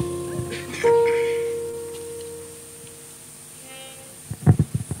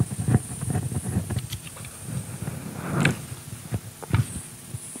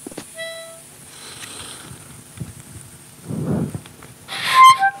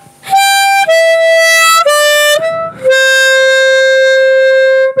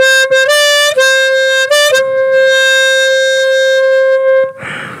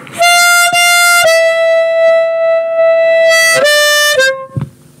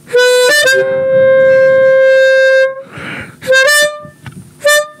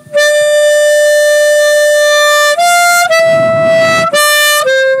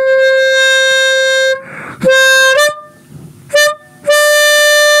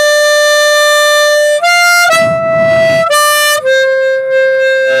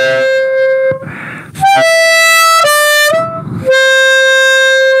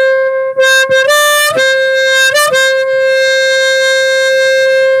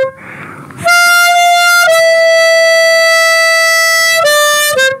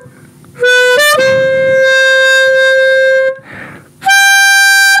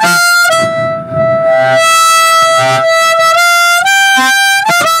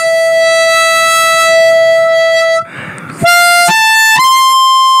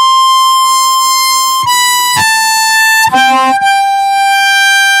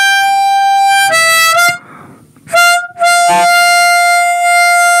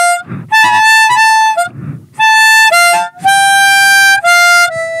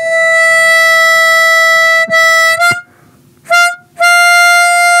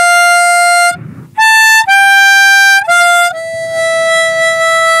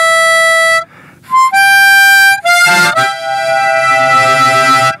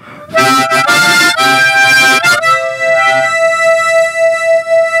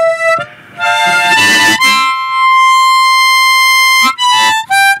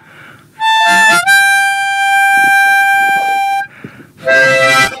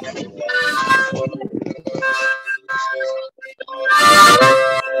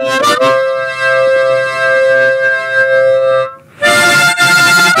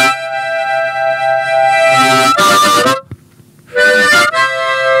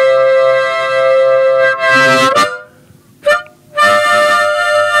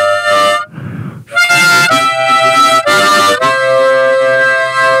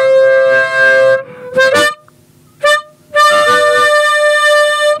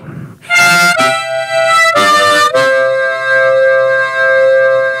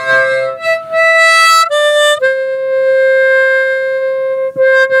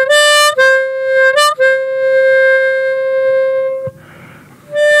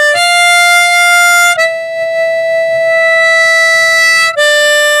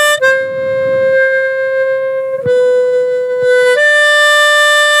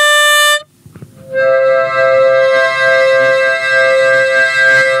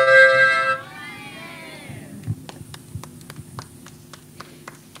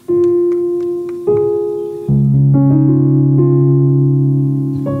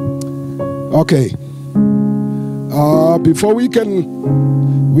 Okay. Before we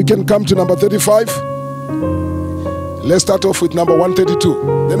can come to number 35. Let's start off with number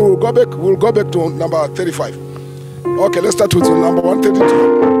 132. Then we'll go back to number 35. Okay, let's start with number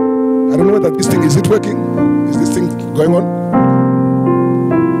 132. I don't know whether this thing, is it working? Is this thing going on?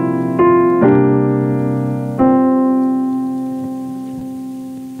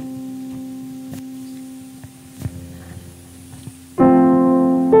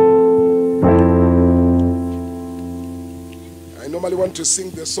 I normally want to sing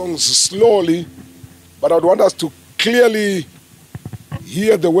the songs slowly, but I'd want us to clearly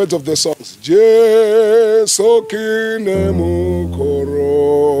hear the words of the songs. Jesu kinemu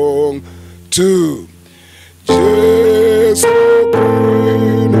korong. 2. Jesu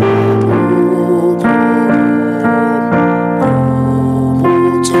kinemu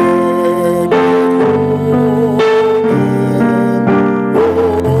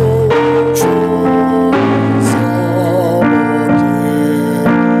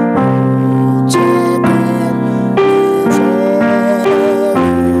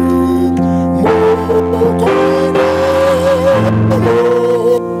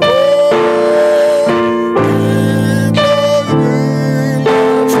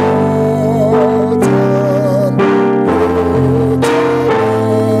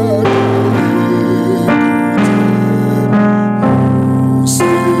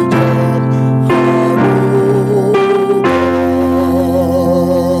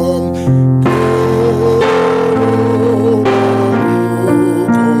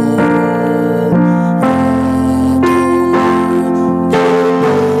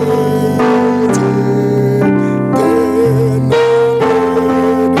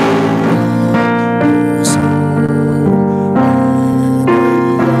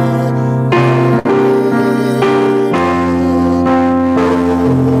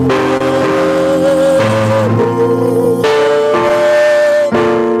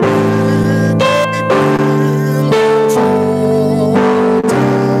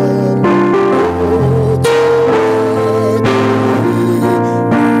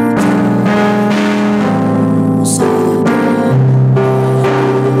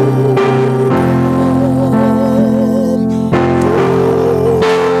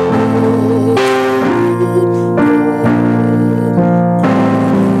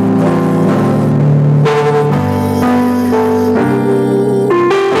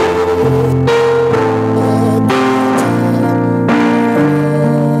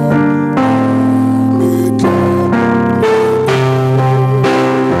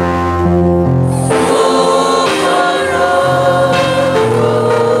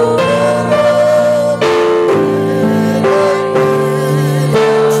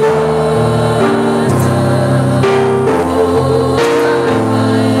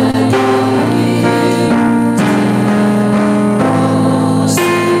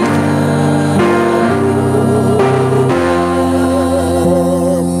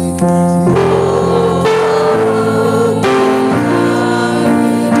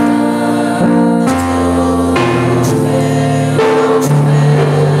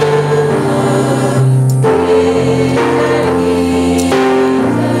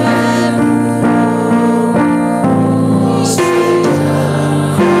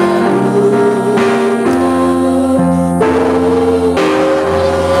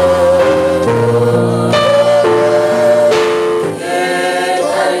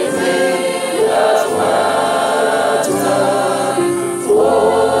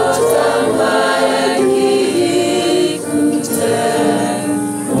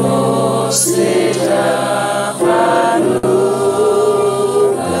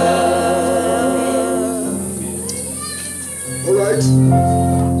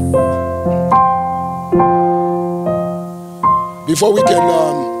Before we can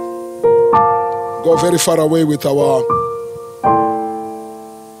go very far away with our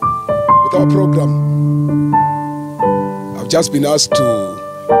program, I've just been asked to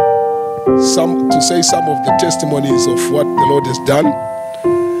say some of the testimonies of what the Lord has done.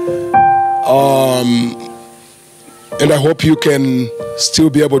 And I hope you can still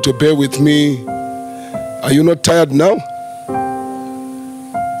be able to bear with me. Are you not tired now?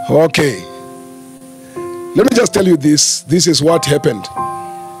 Okay. Let me just tell you this. This is what happened.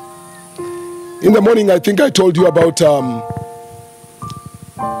 In the morning, I think I told you about the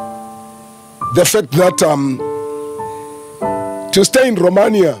fact that to stay in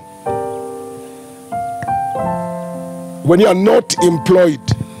Romania, when you are not employed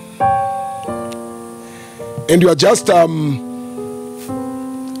and you are just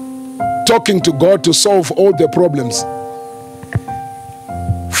talking to God to solve all the problems,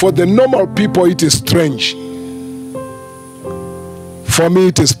 for the normal people it is strange. For me,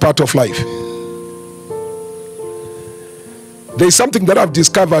 it is part of life. There is something that I've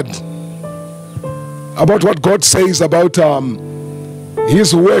discovered about what God says about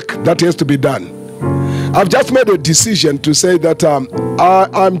His work that has to be done. I've just made a decision to say that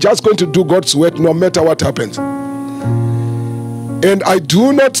I'm just going to do God's work no matter what happens. And I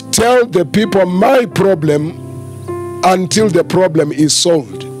do not tell the people my problem until the problem is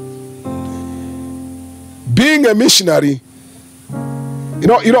solved. Being a missionary, you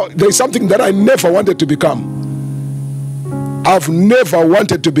know, there's something that I never wanted to become. I've never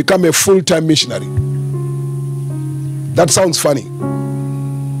wanted to become a full-time missionary. That sounds funny.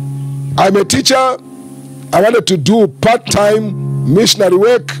 I'm a teacher. I wanted to do part-time missionary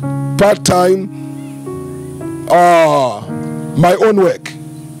work, part-time my own work.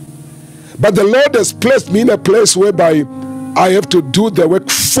 But the Lord has placed me in a place whereby I have to do the work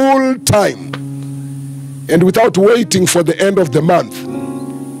full-time and without waiting for the end of the month.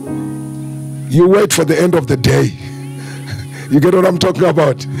 You wait for the end of the day. You get what I'm talking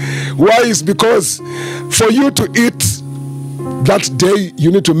about? Why? Is because for you to eat that day,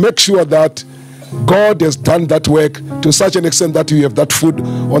 you need to make sure that God has done that work to such an extent that you have that food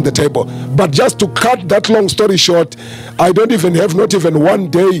on the table. But just to cut that long story short, I don't even have not even one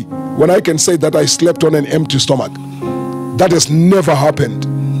day when I can say that I slept on an empty stomach. That has never happened.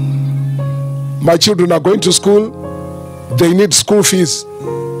 My children are going to school. They need school fees.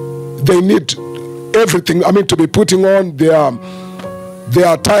 They need everything, to be putting on their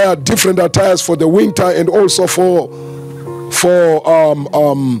attire, different attires for the winter and also for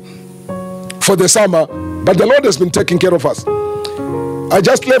the summer. But the Lord has been taking care of us. I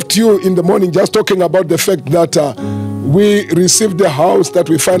just left you in the morning just talking about the fact that we received the house that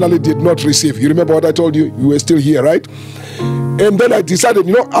we finally did not receive. You remember what I told you? You were still here, right? And then I decided,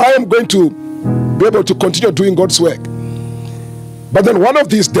 I am going to be able to continue doing God's work. But then one of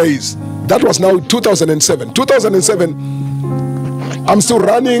these days, that was now 2007. 2007, I'm still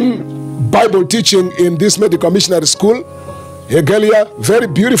running Bible teaching in this medical missionary school. Hegelia, very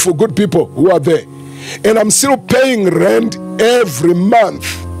beautiful, good people who are there. And I'm still paying rent every month,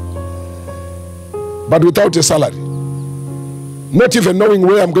 but without a salary. Not even knowing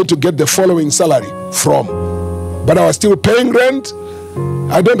where I'm going to get the following salary from. But I was still paying rent.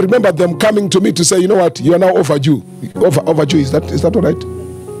 I don't remember them coming to me to say, you know what, you are now overdue. Overdue, is that all right?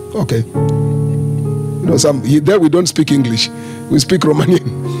 Okay. There we don't speak English. We speak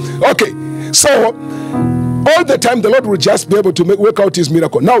Romanian. Okay. So, all the time the Lord will just be able to work out His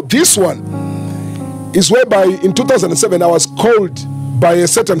miracle. Now, this one is whereby in 2007 I was called by a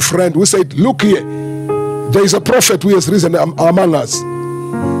certain friend who said, look here, there is a prophet who has risen among us.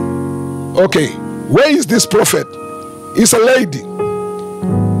 Okay. Where is this prophet? It's a lady.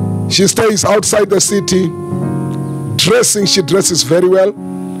 She stays outside the city. Dressing, she dresses very well.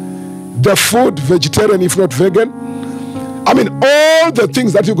 The food, vegetarian if not vegan. All the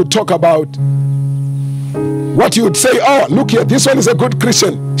things that you could talk about. What you would say, oh, look here, this one is a good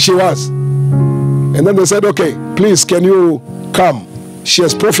Christian. She was. And then they said, okay, please, can you come? She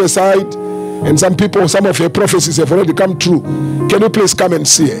has prophesied, and some of her prophecies have already come true. Can you please come and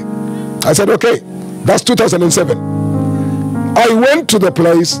see her? I said, okay. That's 2007. I went to the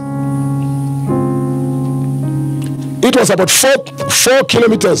place. It was about 4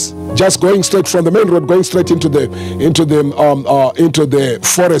 kilometers, just going straight from the main road, going straight into the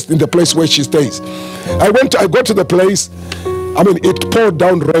forest, in the place where she stays. I got to the place. It poured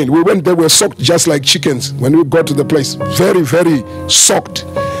down rain. We went there, we were soaked just like chickens when we got to the place. Very, very soaked.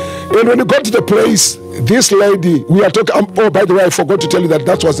 And when we got to the place, this lady, we are talking, oh, by the way, I forgot to tell you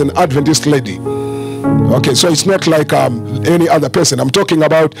that was an Adventist lady. Okay, so it's not like any other person. I'm talking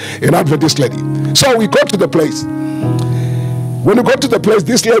about an Adventist lady. So we got to the place. When we got to the place,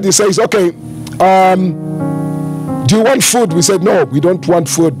 this lady says, okay, do you want food? We said, no, we don't want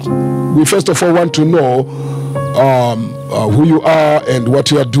food. We first of all want to know who you are and what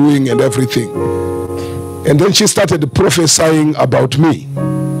you are doing and everything. And then she started prophesying about me.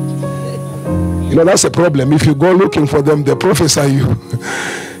 That's a problem. If you go looking for them, they prophesy you.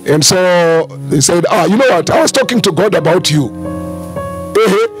 And so they said, you know what? I was talking to God about you.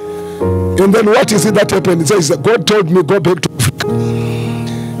 And then what is it that happened? It says, God told me, go back to Africa.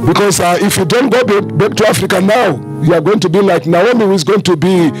 Because if you don't go back to Africa now, you are going to be like Naomi, who is going to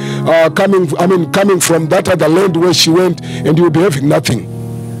be coming from that other land where she went, and you will be having nothing.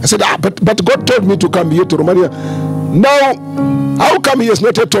 I said, but God told me to come here to Romania. Now, how come He has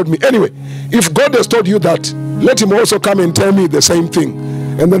not yet told me? Anyway, if God has told you that, let Him also come and tell me the same thing.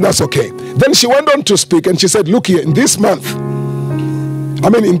 And then that's okay. Then she went on to speak, and she said, look here, in this month, I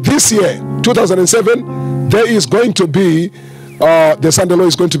mean, in this year, 2007, there is going to be, the Sunday law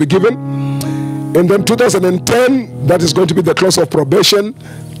is going to be given. And then 2010, that is going to be the close of probation.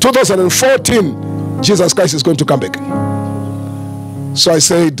 2014, Jesus Christ is going to come back. So I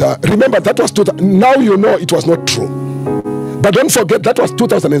said, remember, that was, now you know it was not true. But don't forget, that was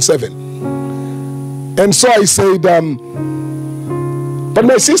 2007. And so I said, but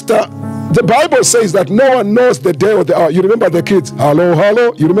my sister, the Bible says that no one knows the day or the hour. You remember the kids? Hello,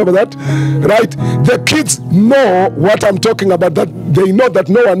 hello. You remember that? Right? The kids know what I'm talking about. That they know that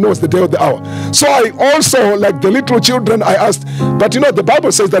no one knows the day or the hour. So I also, like the little children, I asked, but you know, the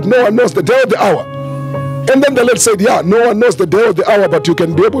Bible says that no one knows the day or the hour. And then the Lord said, yeah, no one knows the day or the hour, but you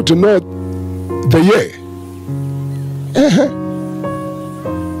can be able to know the year.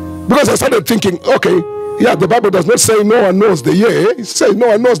 Because I started thinking, okay, yeah, the Bible does not say no one knows the year. It says no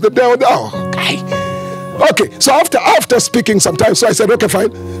one knows the day or the hour. Okay, so after speaking sometimes, so I said, okay,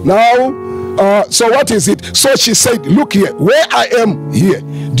 fine. Now, so what is it? So she said, look here, where I am here.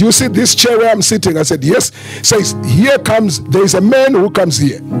 Do you see this chair where I'm sitting? I said, yes. Says, here comes, there is a man who comes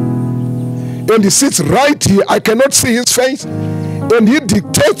here. And he sits right here. I cannot see his face. And he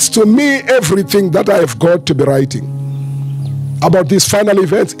dictates to me everything that I have got to be writing about these final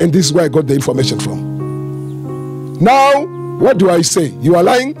events. And this is where I got the information from. Now, what do I say? You are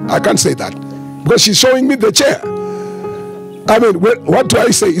lying? I can't say that. Because she's showing me the chair. I mean, what do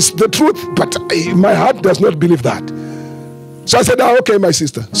I say? It's the truth. But my heart does not believe that. So I said, okay, my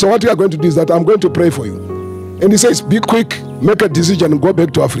sister. So what we are going to do is that I'm going to pray for you. And he says, be quick, make a decision and go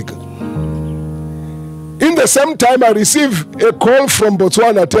back to Africa. In the same time, I received a call from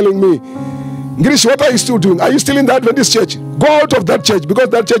Botswana telling me, Ngirish, what are you still doing? Are you still in the Adventist church? Go out of that church because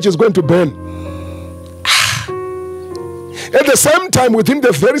that church is going to burn. At the same time, within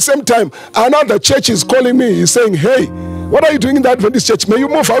the very same time, another church is calling me. He's saying, hey, what are you doing in the Adventist church? May you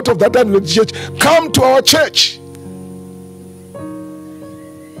move out of that Adventist church. Come to our church.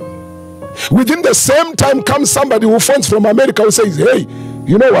 Within the same time comes somebody who phones from America who says, hey,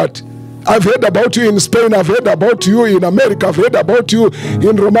 you know what? I've heard about you in Spain. I've heard about you in America. I've heard about you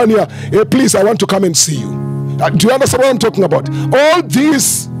in Romania. Hey, please, I want to come and see you. Do you understand what I'm talking about? All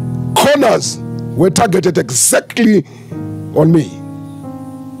these corners were targeted exactly on me.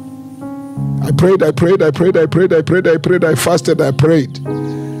 I prayed, I fasted, I prayed.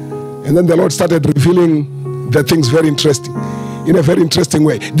 And then the Lord started revealing the things very interesting, in a very interesting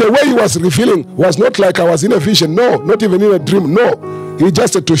way. The way he was revealing was not like I was in a vision. No, not even in a dream. No. He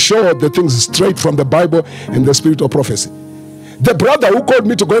just had to show the things straight from the Bible and the spirit of prophecy. The brother who called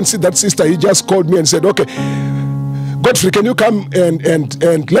me to go and see that sister, he just called me and said, okay, Godfrey, can you come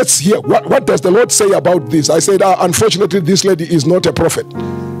and let's hear, what does the Lord say about this? I said, unfortunately, this lady is not a prophet.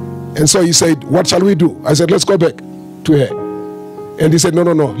 And so he said, what shall we do? I said, let's go back to her. And he said, no,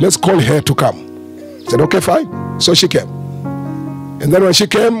 let's call her to come. I said, okay, fine. So she came. And then when she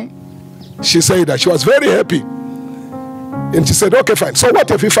came, she said that she was very happy. And she said, okay, fine. So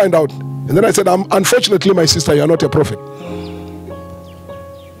what if we find out? And then I said, unfortunately, my sister, you are not a prophet.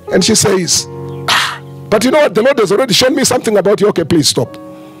 And she says, but you know what? The Lord has already shown me something about you. Okay, please stop.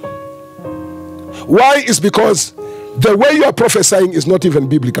 Why? Is because the way you are prophesying is not even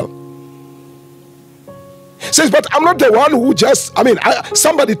biblical. Says, but I'm not the one who just,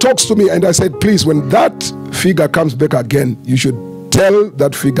 somebody talks to me and I said, please, when that figure comes back again, you should tell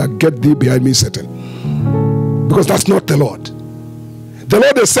that figure, get thee behind me, Satan. Because that's not the Lord. The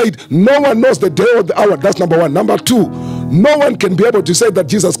Lord has said, no one knows the day or the hour. That's number one. Number two, no one can be able to say that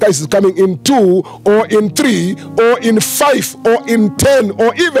Jesus Christ is coming in 2 or in 3 or in 5 or in 10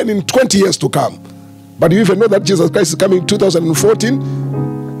 or even in 20 years to come. But you even know that Jesus Christ is coming in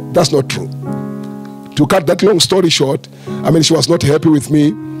 2014? That's not true. To cut that long story short, she was not happy with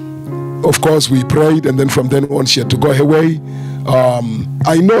me. Of course, we prayed, and then from then on, she had to go her way.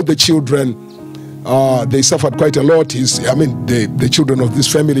 I know the children, they suffered quite a lot. The children of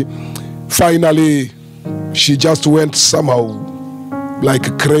this family. Finally, she just went somehow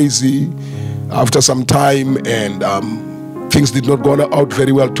like crazy after some time, and things did not go out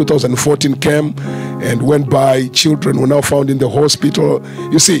very well. 2014 came and went by. Children were now found in the hospital.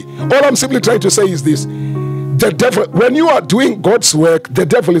 You see, all I'm simply trying to say is this. The devil, when you are doing God's work, the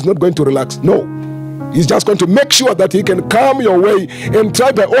devil is not going to relax. No. He's just going to make sure that he can come your way and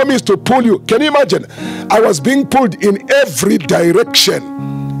try by all means to pull you. Can you imagine? I was being pulled in every direction.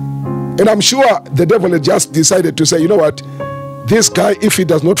 And I'm sure the devil had just decided to say, you know what? This guy, if he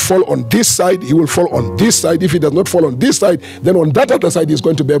does not fall on this side, he will fall on this side. If he does not fall on this side, then on that other side, he's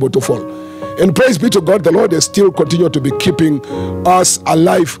going to be able to fall. And praise be to God, the Lord has still continued to be keeping us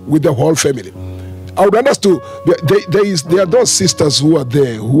alive with the whole family. I would understand. There are those sisters who are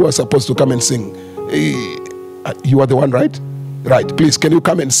there who are supposed to come and sing. You are the one, right? Right. Please, can you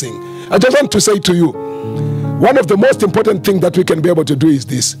come and sing? I just want to say to you, one of the most important things that we can be able to do is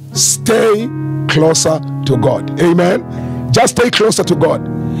this: stay closer to God. Amen. Just stay closer to God.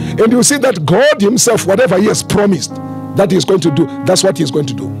 And you see that God himself, whatever he has promised that he's going to do, that's what he's going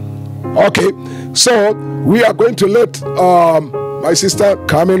to do. Okay. So we are going to let my sister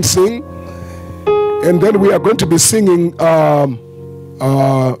come and sing. And then we are going to be singing Domnul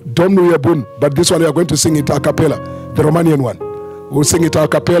e Bun, but this one we are going to sing it a cappella, the Romanian one. We'll sing it a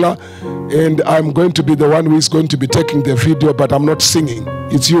cappella, and I'm going to be the one who is going to be taking the video, but I'm not singing.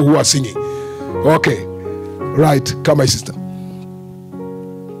 It's you who are singing. Okay. Right. Come, my sister.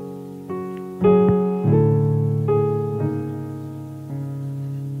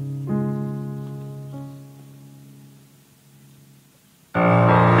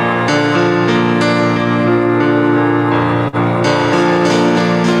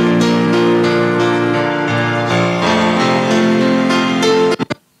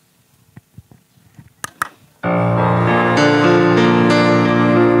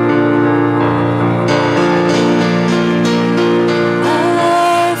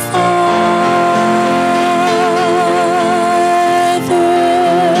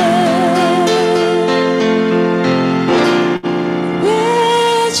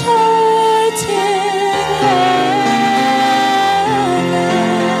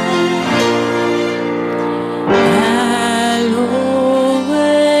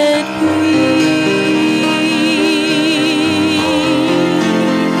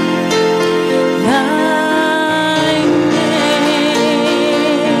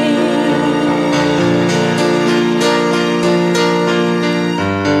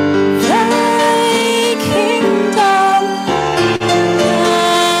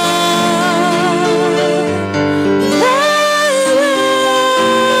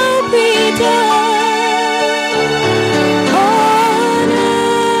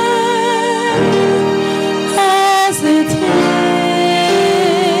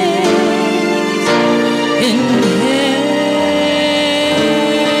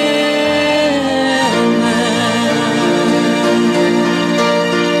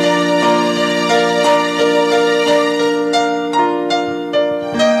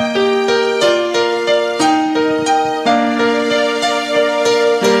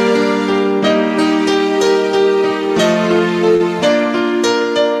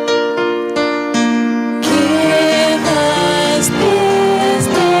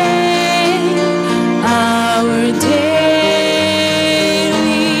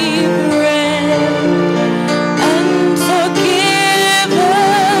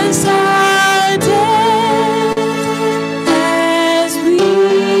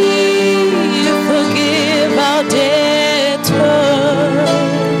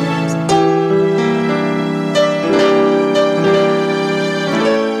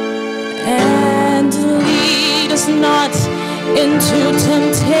 into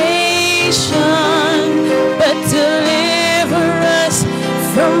temptation, but deliver us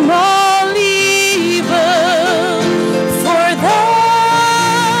from all evil. For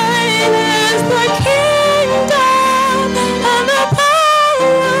thine is the kingdom and the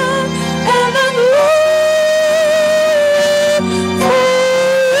power and the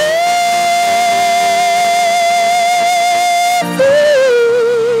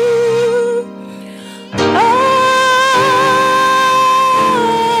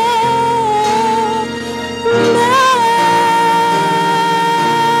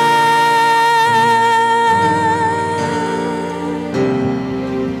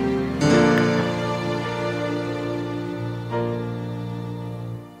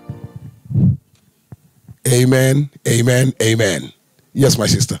Amen, amen, amen. Yes, my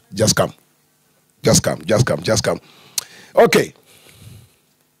sister, just come. Just come, just come, just come. Okay.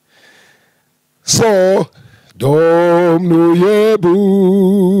 So, Domnul e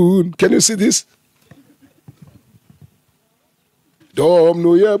bun. Can you see this?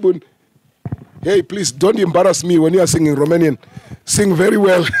 Domnul e bun. Hey, please, don't embarrass me when you are singing Romanian. Sing very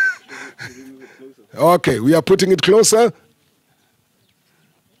well. Okay, we are putting it closer.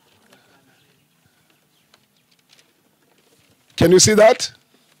 Can you see that?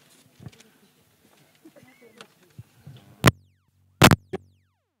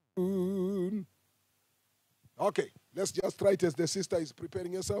 Okay, let's just try it as the sister is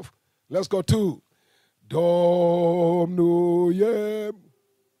preparing herself. Let's go to Domnul e bun.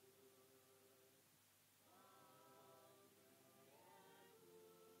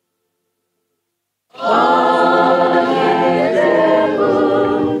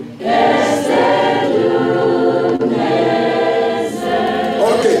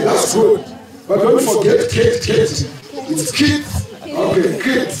 Okay, that's good. But don't forget Kate. It's Kate. Okay,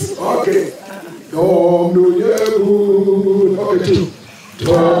 Kate. Okay. Domnu Yebu. Okay, two.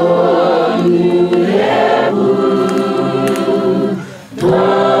 Domnu Yebu.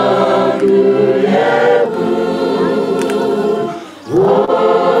 Domnu Yebu.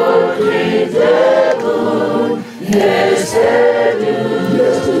 Yes,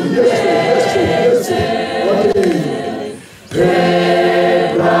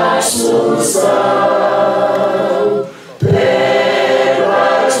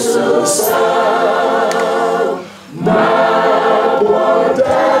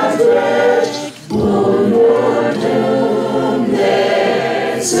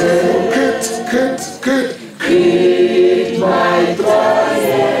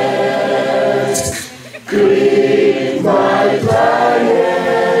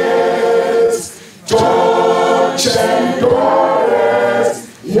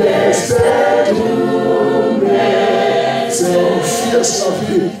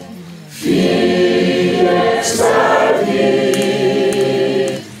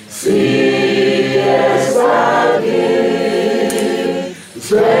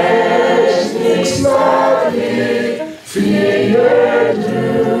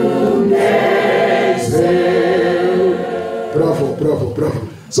 Bravo.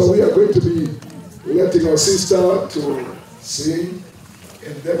 So we are going to be letting our sister to sing,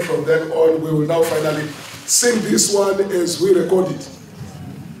 and then from then on we will now finally sing this one as we record it.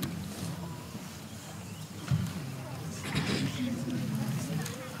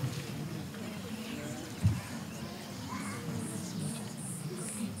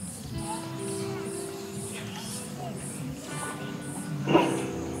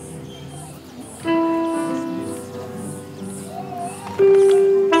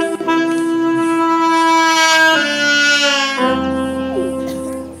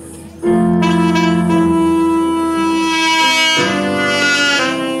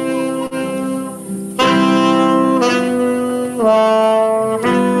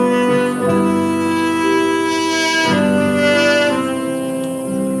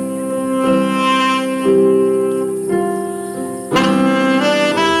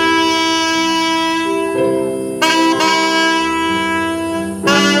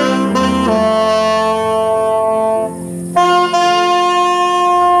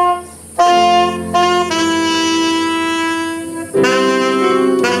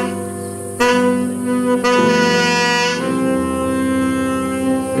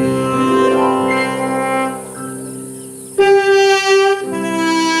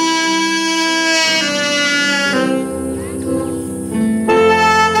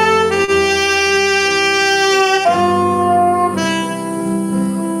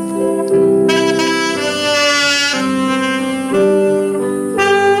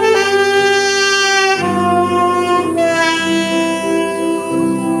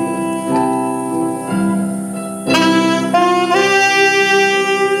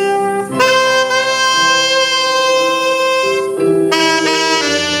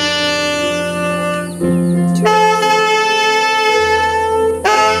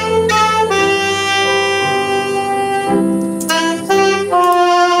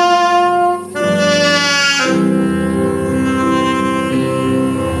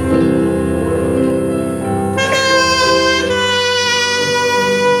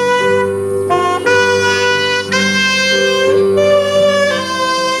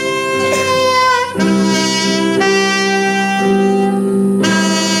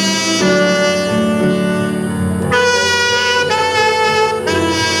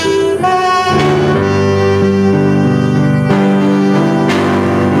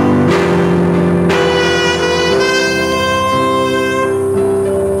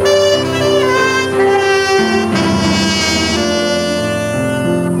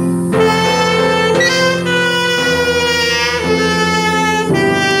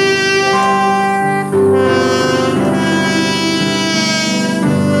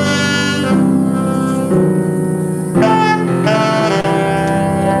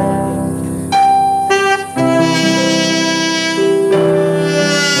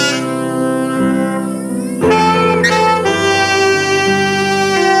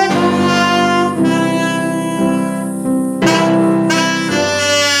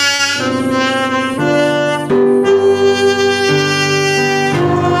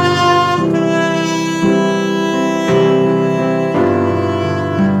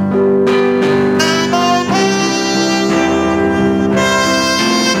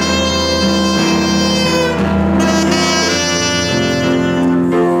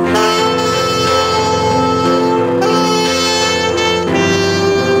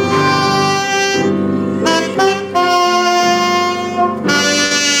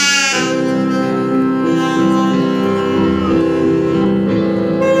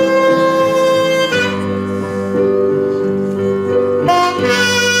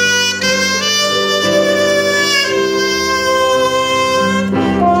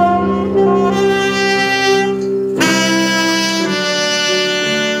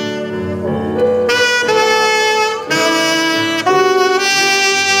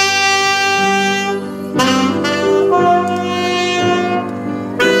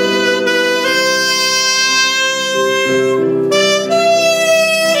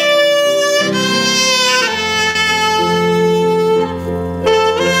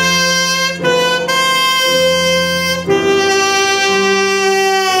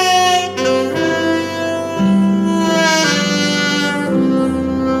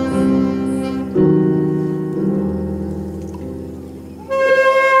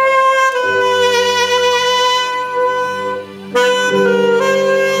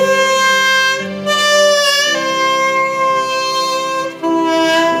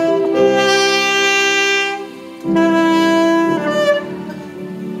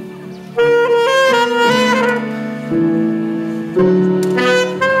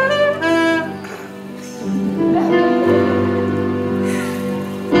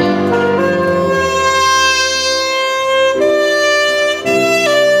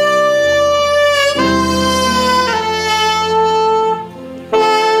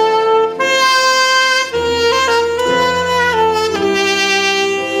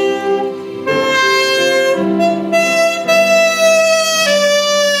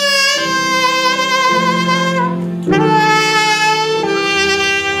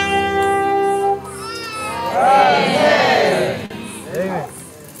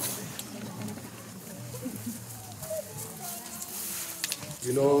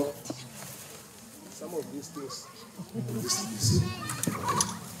 You know, some of these things,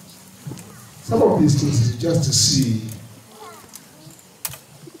 some of these things is just to see.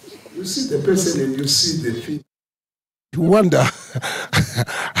 You see the person and you see the thing. You wonder,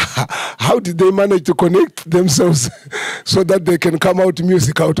 how did they manage to connect themselves so that they can come out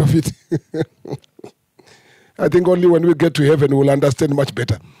music out of it? I think only when we get to heaven we'll understand much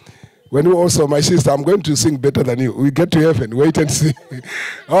better. When we also, my sister, I'm going to sing better than you. We get to heaven, wait and see.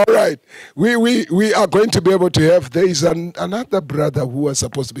 All right. We are going to be able to have, there is another brother who was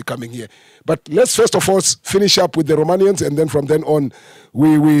supposed to be coming here. But let's first of all finish up with the Romanians, and then from then on,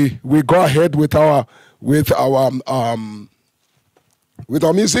 we go ahead with our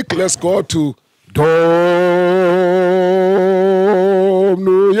music. Let's go to Domnul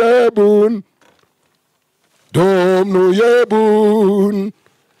e bun. Domnul e bun.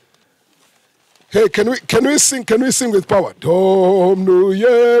 Hey, can we sing with power? Domnul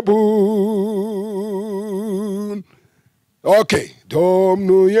e bun. Okay,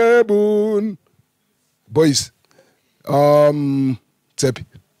 Domnul e bun. Boys, Tsepi,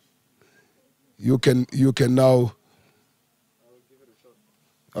 you can now.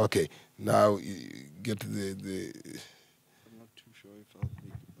 Okay, now you get the. I'm not too sure if I'll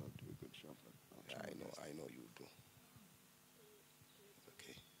do a good job. I know you do.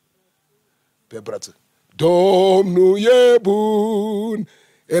 Okay. Pebratu. Domnul e bun.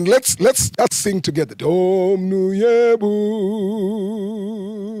 And let's sing together. Domnul e bun.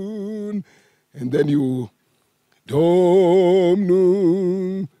 And then you Domnul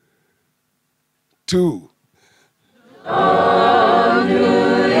 2.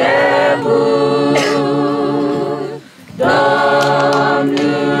 Domnul e bun.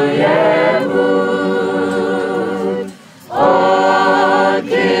 Domnul e bun.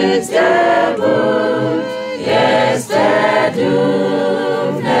 Oricât de bun este Dumnezeu.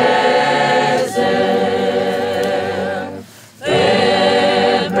 Pe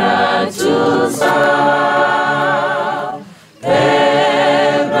brațul său, pe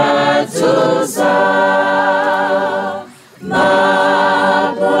brațul său,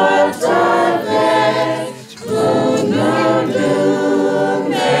 mă poartă veci bunul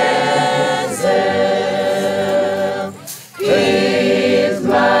Dumnezeu. Cât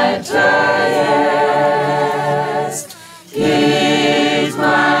mai trăiesc, cât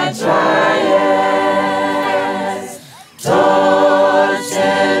mai trăiesc, tot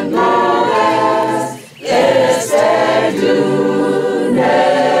ce-mi doresc este Dumnezeu.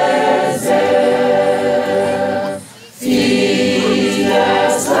 Fie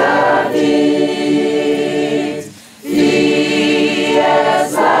slăvit, fie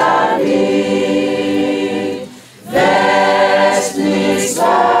slăvit, veșnic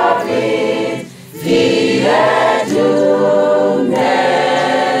slăvit, fie Dumnezeu.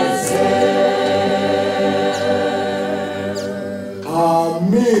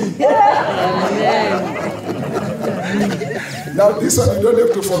 Amen. Now this one, you don't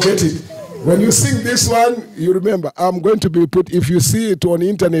have to forget it. When you sing this one, you remember, I'm going to be put, if you see it on the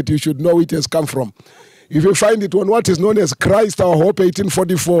internet, you should know it has come from. If you find it on what is known as Christ Our Hope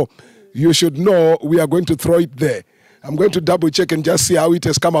 1844, you should know we are going to throw it there. I'm going to double check and just see how it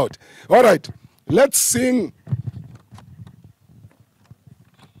has come out. All right, let's sing.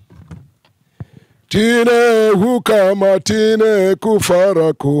 Tine hukama tine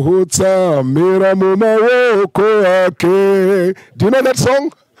kufara kuhutsa mira mumawoko ake. Do you know that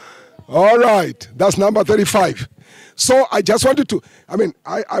song? All right, that's number 35. So I just wanted to,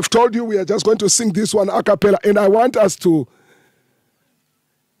 I've told you we are just going to sing this one a cappella, and I want us to,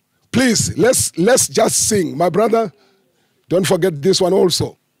 please, let's just sing. My brother, don't forget this one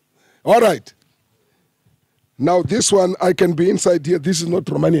also. All right. Now this one, I can be inside here. This is not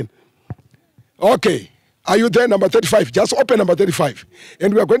Romanian. Okay. Are you there, number 35? Just open number 35.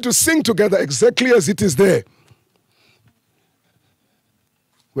 And we are going to sing together exactly as it is there.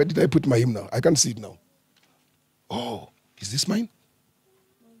 Where did I put my hymn now? I can't see it now. Oh, is this mine?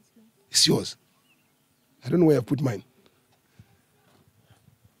 It's yours. I don't know where I put mine.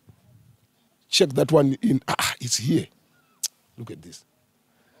 Check that one in. It's here. Look at this.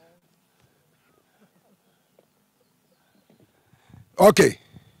 Okay.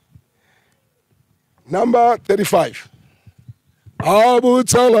 Number 35.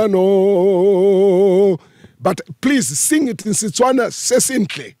 Abutalano. But please sing it in Setswana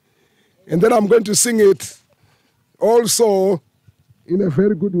succinctly. And then I'm going to sing it also in a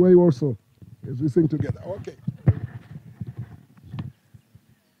very good way also as we sing together. Okay.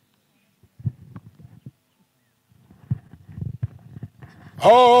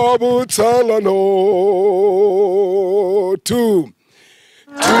 Abutalano 2.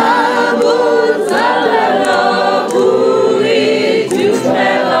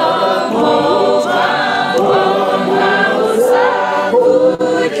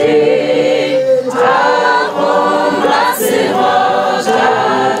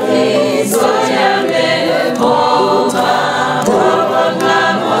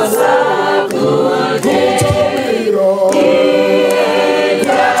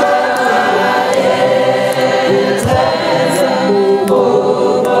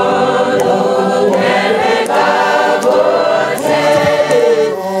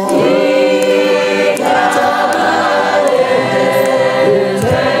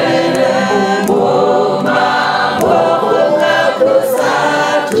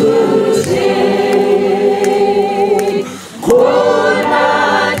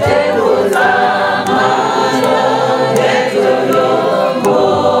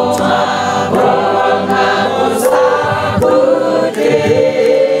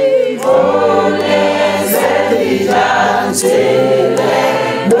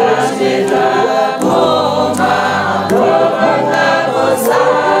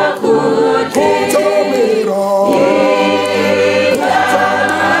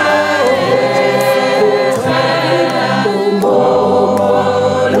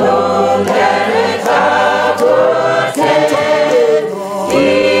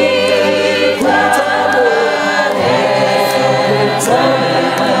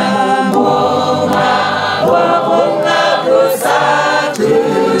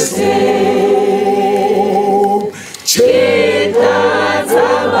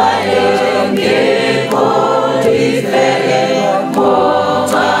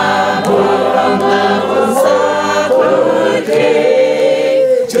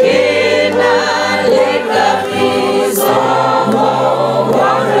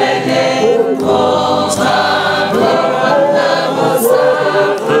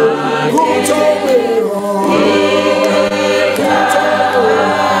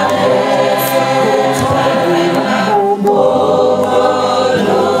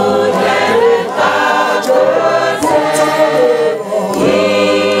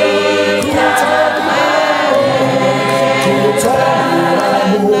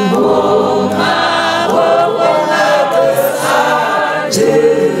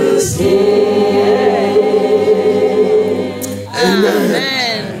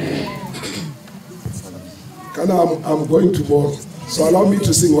 I'm going tomorrow, so allow me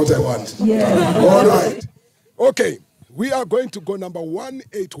to sing what I want. Yeah. All right. Okay, we are going to go number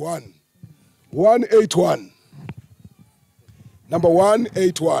 181. 181. Number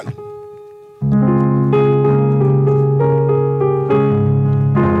 181.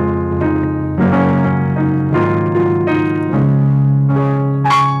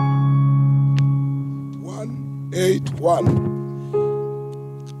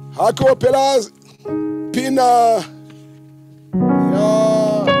 Hako Pelas Pina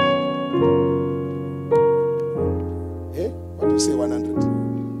what do you say 100?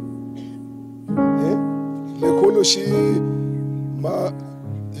 Lekolo shi ma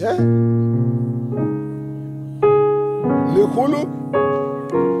Lekolo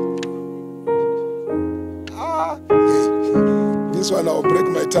this one I'll break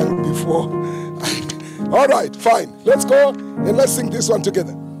my tongue before. All right, fine. Let's go and let's sing this one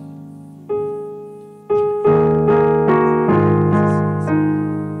together.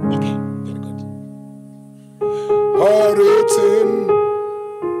 Okay, very good.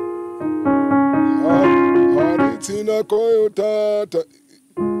 Haritina koyota.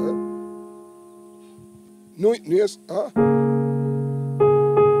 No, yes. Yeah,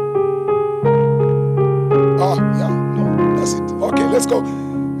 no, that's it. Okay, let's go.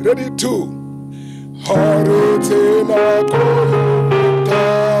 Ready, 2. Haritina koyota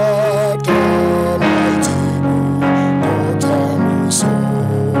maitibu kotamuso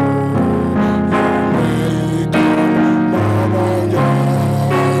umeikan mabanyane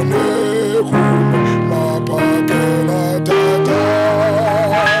hume mapakela tata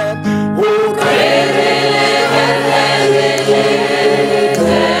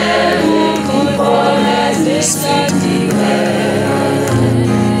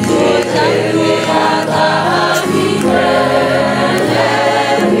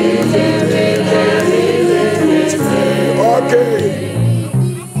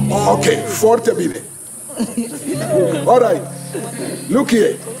Okay, forte bine. All right. Look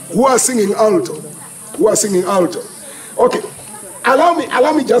here. Who are singing alto? Who are singing alto? Okay.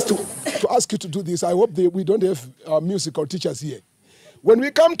 Allow me just to ask you to do this. I hope we don't have musical teachers here. When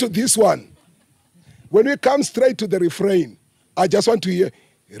we come to this one, when we come straight to the refrain, I just want to hear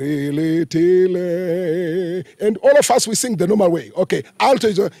Re-li-ti-le. And all of us, we sing the normal way. Okay, alto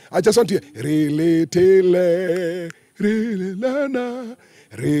is, I just want to hear. Re-li-ti-le, re-li-la-na,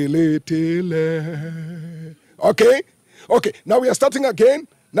 re-li-ti-le. Okay? Okay, now we are starting again.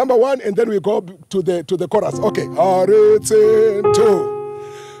 Number one, and then we go to the chorus. Okay. Haritin two.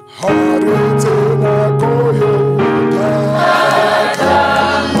 Haritin akoyo.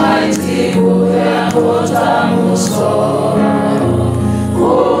 Mighty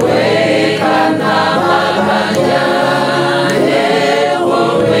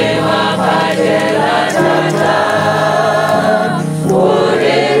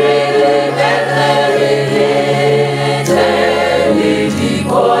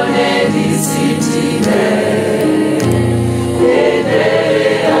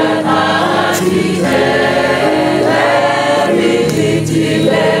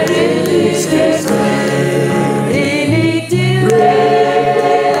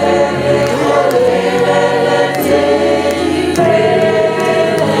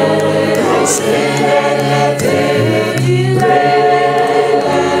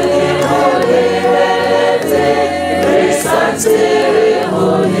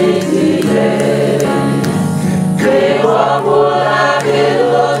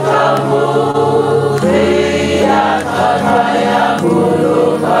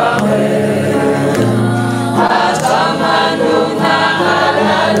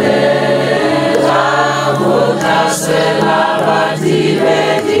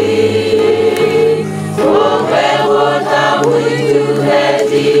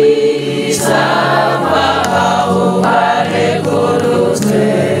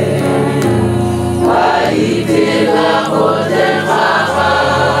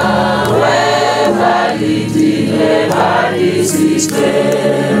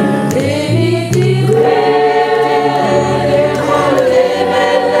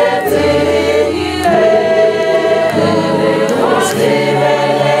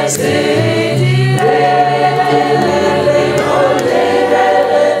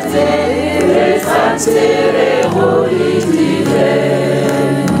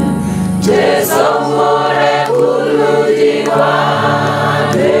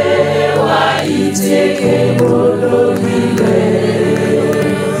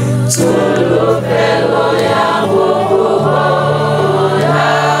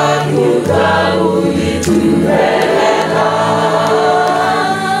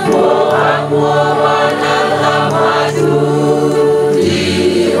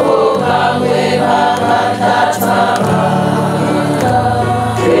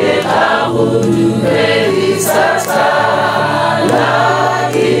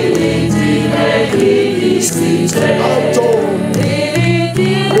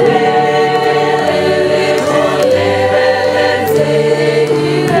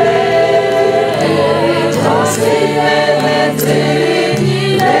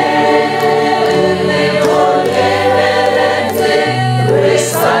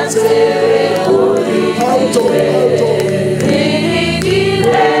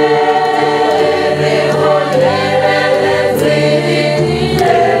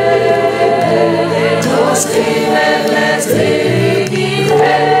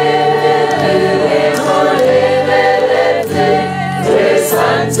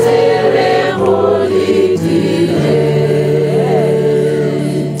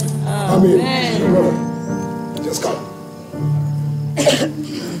Just come.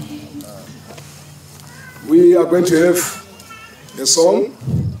 We are going to have a song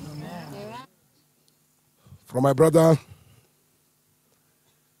from my brother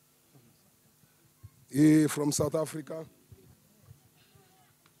from South Africa.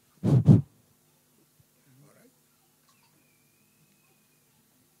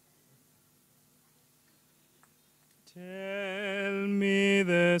 Tell me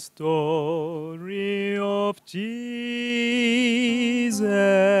the story of Jesus.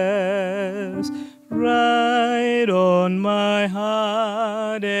 Write on my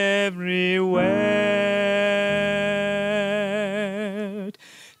heart every word.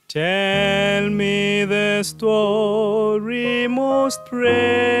 Tell me the story most precious,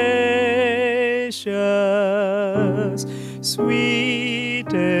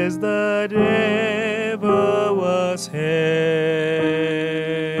 sweet as that ever was heard.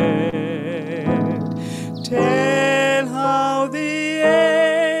 Tell how the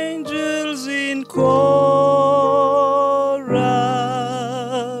angels in chorus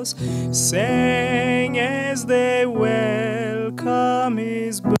sang as they welcome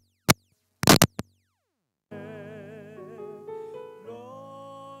his birth.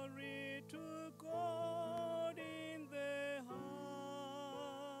 Glory to God in the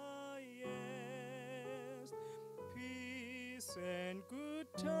good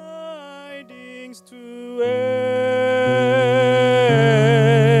tidings to earth.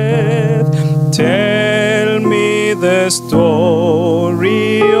 Tell me the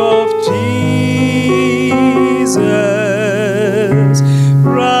story of Jesus.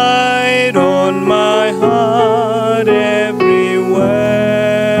 Write on my heart every word.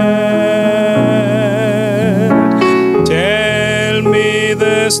 Tell me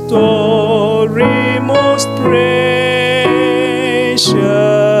the story most precious,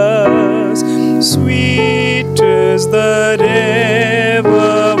 sweetest that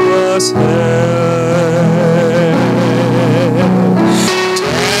ever was heard.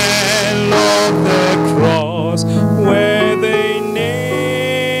 Tell of the cross where they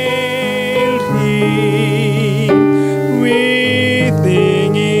nailed him,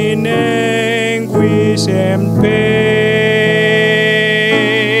 writhing in anguish and pain.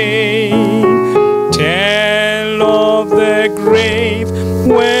 Tell of the grave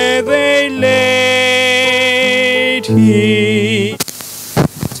where they laid him.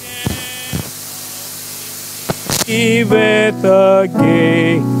 Giveth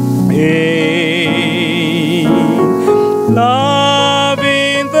again,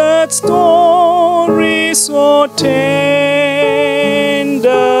 loving that story so tender,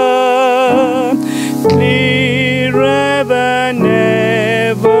 clearer than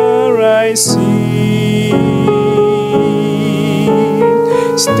ever I see.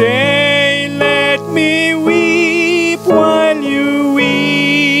 Stay, let me weep while you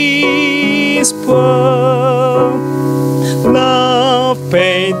whisper. Love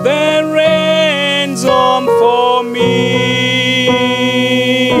paid the ransom for me.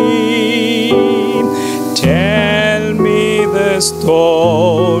 Tell me the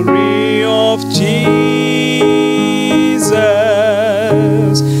story of Jesus.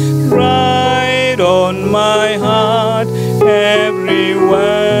 Write on my heart every word.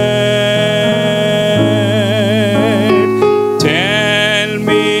 Tell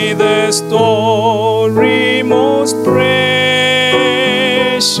me the story most precious,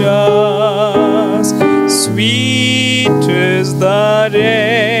 sweetest that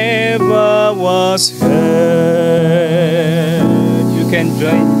ever was heard. You can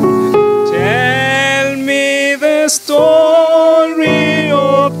join. Tell me the story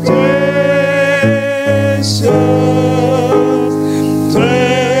of Jesus.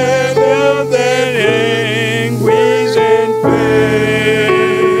 Tell of the anguish and pain.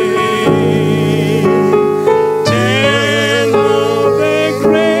 Tell of the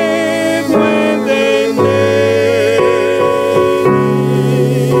grave when they laid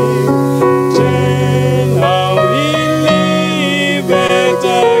him. Tell how he liveth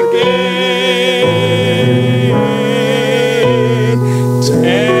again.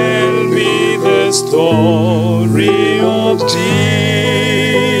 Tell me the story of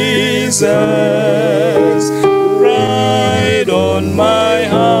Jesus. Write on my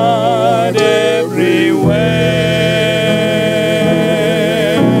heart everywhere.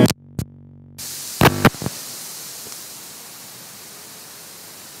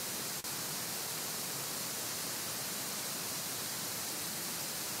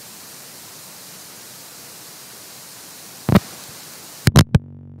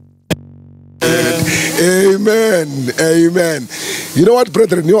 Amen. Amen. You know what,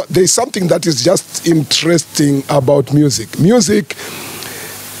 brethren? You know, there's something that is just interesting about music. Music,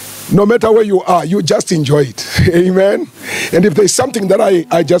 no matter where you are, you just enjoy it. Amen. And if there's something that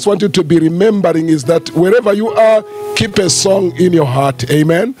I just want you to be remembering is that wherever you are, keep a song in your heart.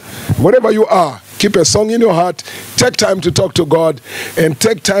 Amen. Wherever you are, keep a song in your heart. Take time to talk to God and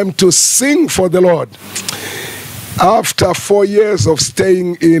take time to sing for the Lord. After 4 years of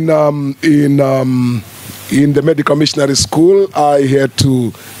staying in the medical missionary school, I had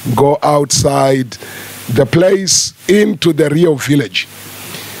to go outside the place into the real village.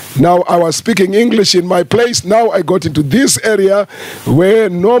 Now I was speaking English in my place. Now I got into this area where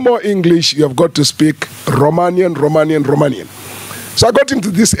no more English. You have got to speak Romanian. So I got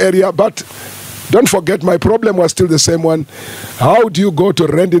into this area, but don't forget, my problem was still the same one. How do you go to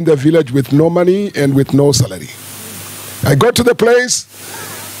rent in the village with no money and with no salary? I got to the place.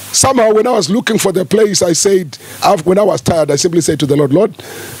 Somehow when I was looking for the place, I said, when I was tired, I simply said to the Lord, Lord,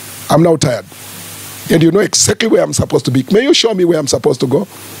 I'm now tired. And you know exactly where I'm supposed to be. May you show me where I'm supposed to go?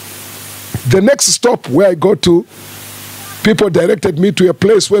 The next stop where I go to, people directed me to a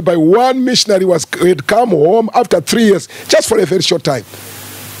place whereby one missionary had come home after 3 years, just for a very short time.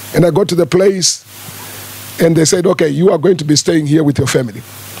 And I got to the place, and they said, okay, you are going to be staying here with your family.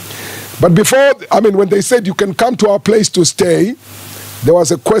 But when they said you can come to our place to stay, there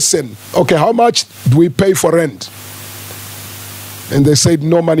was a question, okay, how much do we pay for rent? And they said,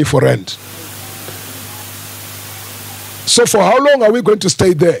 no money for rent. So for how long are we going to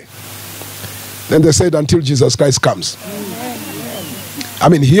stay there? Then they said, until Jesus Christ comes. I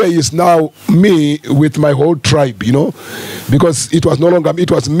mean, here is now me with my whole tribe, you know, because it was no longer,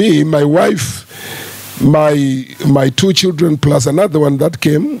 it was me, my wife, my 2 children, plus another one that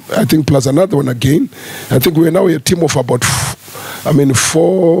came, I think, plus another one again. I think we're now a team of about,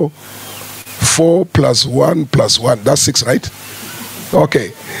 4 plus 1 plus 1. That's 6, right?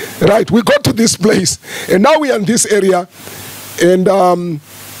 Okay. Right. We got to this place, and now we are in this area, and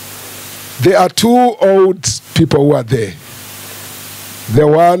there are 2 old people who are there. The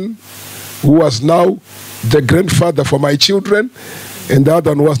one who was now the grandfather for my children, and the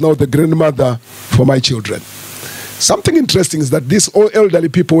other one was now the grandmother for my children. Something interesting is that these old elderly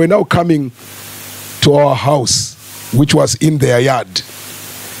people were now coming to our house, which was in their yard.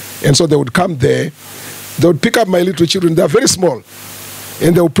 And so they would come there, they would pick up my little children, they're very small,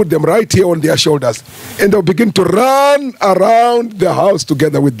 and they would put them right here on their shoulders, and they'll begin to run around the house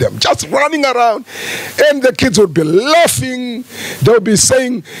together with them, just running around. And the kids would be laughing. They'll be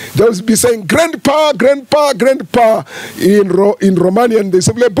saying, grandpa, grandpa, grandpa in Romanian. They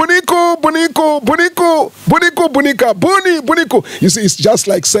say, Buniku, Buniku, Buniku, Buniku, Bunika, Buni, Buniku. You see, it's just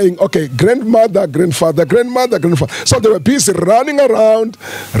like saying, okay, grandmother, grandfather, grandmother, grandfather. So they were busy running around.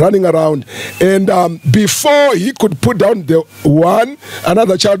 And before he could put down the one,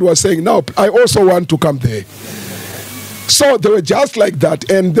 another child was saying, now, I also want to come there. So they were just like that.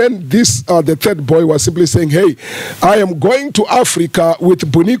 And then this, the third boy was simply saying, hey, I am going to Africa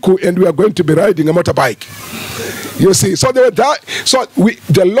with Buniku, and we are going to be riding a motorbike. You see, so they were that. So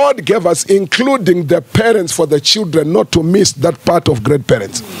the Lord gave us, including the parents for the children, not to miss that part of great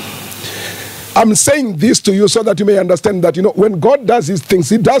parents. I'm saying this to you so that you may understand that, you know, when God does these things,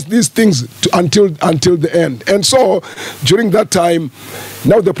 he does these things until the end. And so during that time,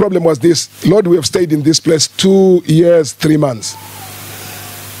 now the problem was this: Lord, we have stayed in this place 2 years, 3 months.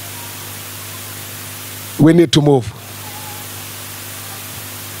 We need to move.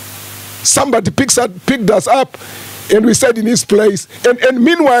 Somebody picked us up, and we stayed in his place. And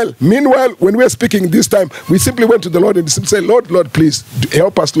meanwhile, when we were speaking this time, we simply went to the Lord and simply said, Lord, please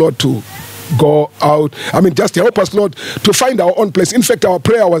help us, Lord, to go out. Just help us, Lord, to find our own place. In fact, our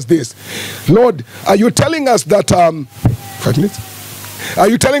prayer was this: Lord, are you telling us that 5 minutes? Are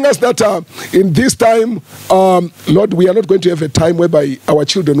you telling us that in this time, Lord, we are not going to have a time whereby our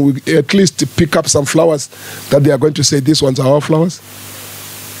children will at least pick up some flowers that they are going to say, these ones are our flowers?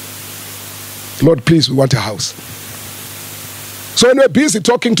 Lord, please, we want a house. So when we're busy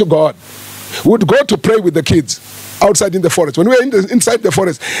talking to God, we would go to pray with the kids outside in the forest. When we were inside the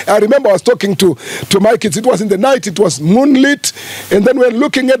forest, I remember I was talking to my kids. It was in the night, it was moonlit, and then we were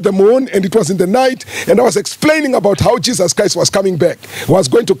looking at the moon, and it was in the night, and I was explaining about how Jesus Christ was coming back, was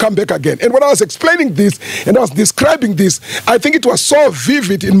going to come back again. And when I was explaining this, and I was describing this, I think it was so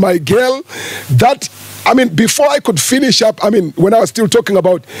vivid in my girl that, before I could finish up, when I was still talking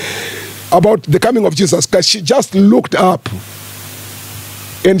about the coming of Jesus Christ, she just looked up,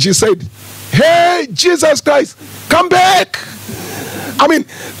 and she said, hey, Jesus Christ, come back.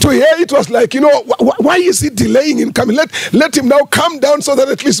 To hear it was like, why is he delaying in coming? Let him now come down so that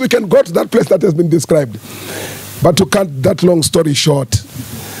at least we can go to that place that has been described. But to cut that long story short,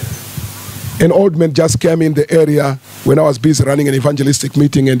 an old man just came in the area when I was busy running an evangelistic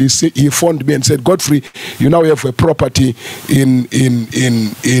meeting, and he phoned me and said, Godfrey, you now have a property in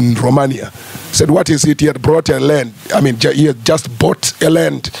Romania. I said, what is it? He had brought a land. He had just bought a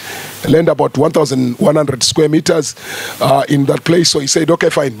land about 1,100 square meters in that place. So he said,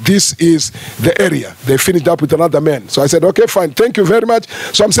 okay, fine, this is the area. They finished up with another man. So I said, okay, fine, thank you very much.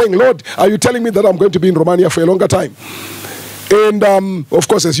 So I'm saying, Lord, are you telling me that I'm going to be in Romania for a longer time? And of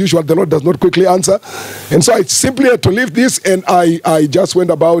course, as usual, the Lord does not quickly answer. And so I simply had to leave this, and I just went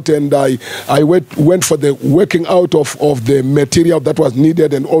about, and I went for the working out of the material that was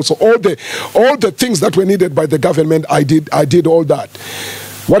needed, and also all the things that were needed by the government. I did all that.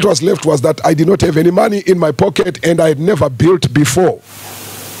 What was left was that I did not have any money in my pocket, and I had never built before.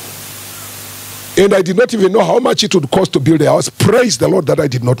 And I did not even know how much it would cost to build a house. Praise the Lord that I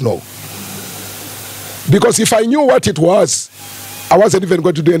did not know. Because if I knew what it was, I wasn't even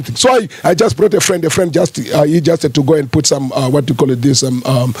going to do anything. So I just brought a friend. He just had to go and put some,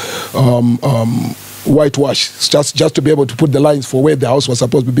 whitewash, just to be able to put the lines for where the house was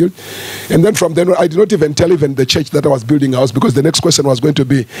supposed to be built. And then from then on, I did not even tell the church that I was building a house, because the next question was going to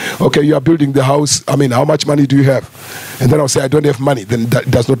be, okay, you are building the house. How much money do you have? And then I'll say, I don't have money. Then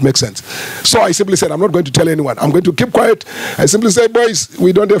that does not make sense. So I simply said, I'm not going to tell anyone. I'm going to keep quiet. I simply said, boys,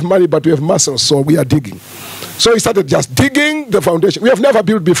 we don't have money, but we have muscles, so we are digging. So he started just digging the foundation. We have never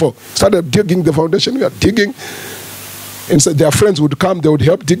built before. Started digging the foundation. We are digging. And so their friends would come, they would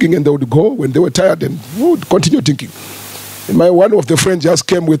help digging, and they would go when they were tired, and we would continue digging. And one of the friends just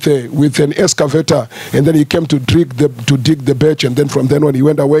came with an excavator, and then he came to dig the bench, and then from then on he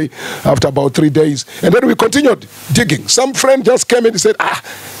went away after about 3 days. And then we continued digging. Some friend just came and he said,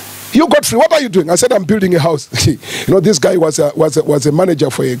 you Godfrey, what are you doing? I said, I'm building a house. This guy was a manager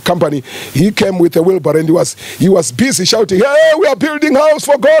for a company. He came with a wheelbarrow, and he was busy shouting, hey, we are building house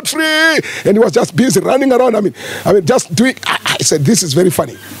for Godfrey. And he was just busy running around. I mean, just doing. I said, this is very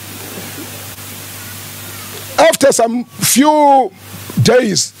funny. After some few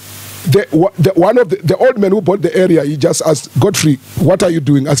days, one of the old men who bought the area, he just asked, Godfrey, what are you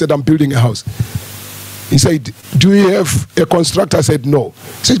doing? I said, I'm building a house. He said, do you have a constructor? I said, no.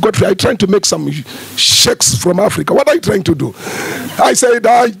 He said, Godfrey, I'm trying to make some sheikhs from Africa. What are you trying to do? I said,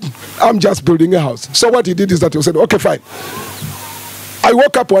 I'm just building a house. So what he did is that he said, okay, fine. I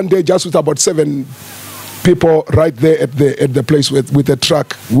woke up one day just with about 7 people right there at the place with a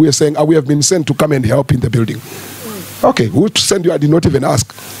truck. We were saying, we have been sent to come and help in the building. Okay, who sent you? I did not even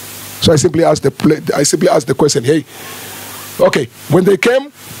ask. So I simply asked the question, hey, okay, when they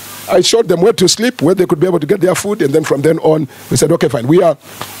came, I showed them where to sleep, where they could be able to get their food, and then from then on, we said, okay, fine, we are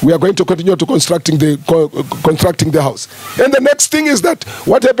going to continue to constructing the house. And the next thing is that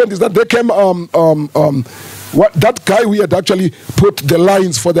what happened is that they came, that guy who had actually put the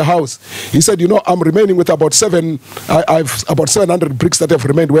lines for the house, he said, I'm remaining with about 700 bricks that have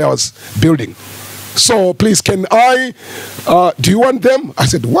remained where I was building. So please, can I, do you want them? I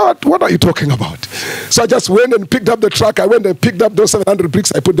said, what are you talking about? So I just went and picked up the truck. I went and picked up those 700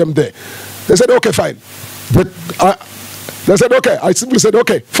 bricks. I put them there. They said, okay, fine. They said, okay. I simply said,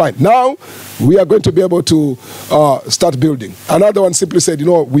 okay, fine. Now we are going to be able to start building. Another one simply said,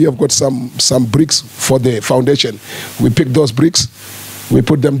 we have got some bricks for the foundation. We picked those bricks. We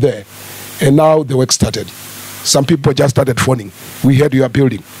put them there. And now the work started. Some people just started phoning. We heard you are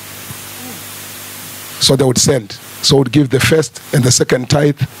building. So they would send. So would give the first and the second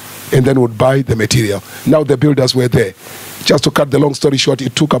tithe, and then would buy the material. Now the builders were there. Just to cut the long story short,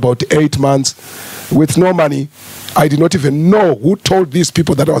 it took about 8 months with no money. I did not even know who told these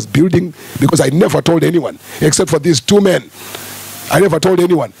people that I was building, because I never told anyone, except for these 2 men. I never told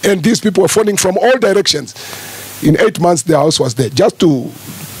anyone. And these people were phoning from all directions. In 8 months, the house was there. Just to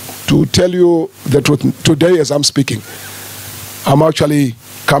tell you the truth, today as I'm speaking, I'm actually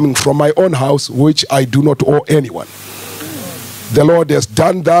coming from my own house, which I do not owe anyone. The Lord has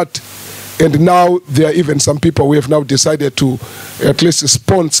done that, and now there are even some people who have now decided to at least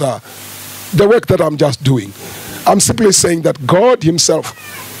sponsor the work that I'm just doing. I'm simply saying that God himself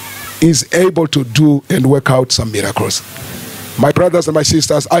is able to do and work out some miracles. My brothers and my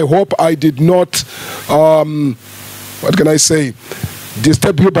sisters, I hope I did not,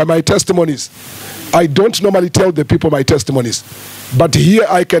 disturb you by my testimonies. I don't normally tell the people my testimonies. But here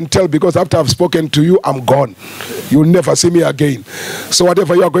I can tell, because after I've spoken to you, I'm gone. You'll never see me again. So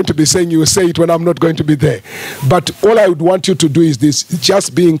whatever you are going to be saying, you will say it when I'm not going to be there. But all I would want you to do is this: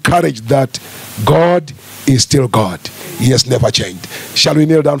 just be encouraged that God is still God. He has never changed. Shall we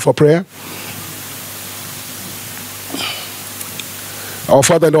kneel down for prayer? Our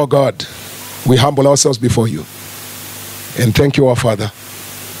Father and our God, we humble ourselves before you. And thank you, our Father,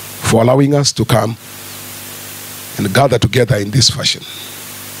 for allowing us to come and gather together in this fashion.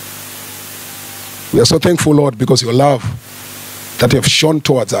 We are so thankful, Lord, because your love that you have shown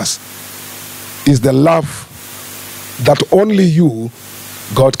towards us is the love that only you,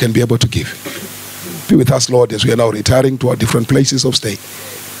 God, can be able to give. Be with us, Lord, as we are now retiring to our different places of stay.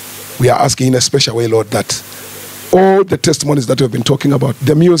 We are asking in a special way, Lord, that all the testimonies that we have been talking about,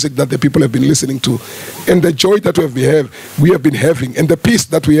 the music that the people have been listening to, and the joy that we have been having, and the peace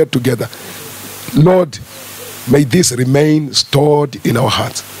that we had together, Lord, may this remain stored in our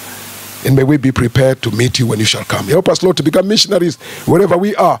hearts. And may we be prepared to meet you when you shall come. Help us, Lord, to become missionaries wherever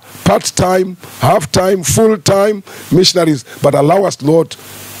we are. Part-time, half-time, full-time missionaries. But allow us, Lord,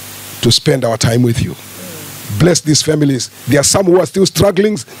 to spend our time with you. Bless these families. There are some who are still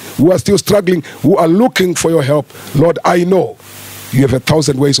struggling, who are looking for your help. Lord, I know you have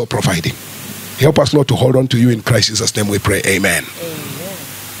 1,000 ways of providing. Help us, Lord, to hold on to you. In Christ Jesus' name we pray. Amen.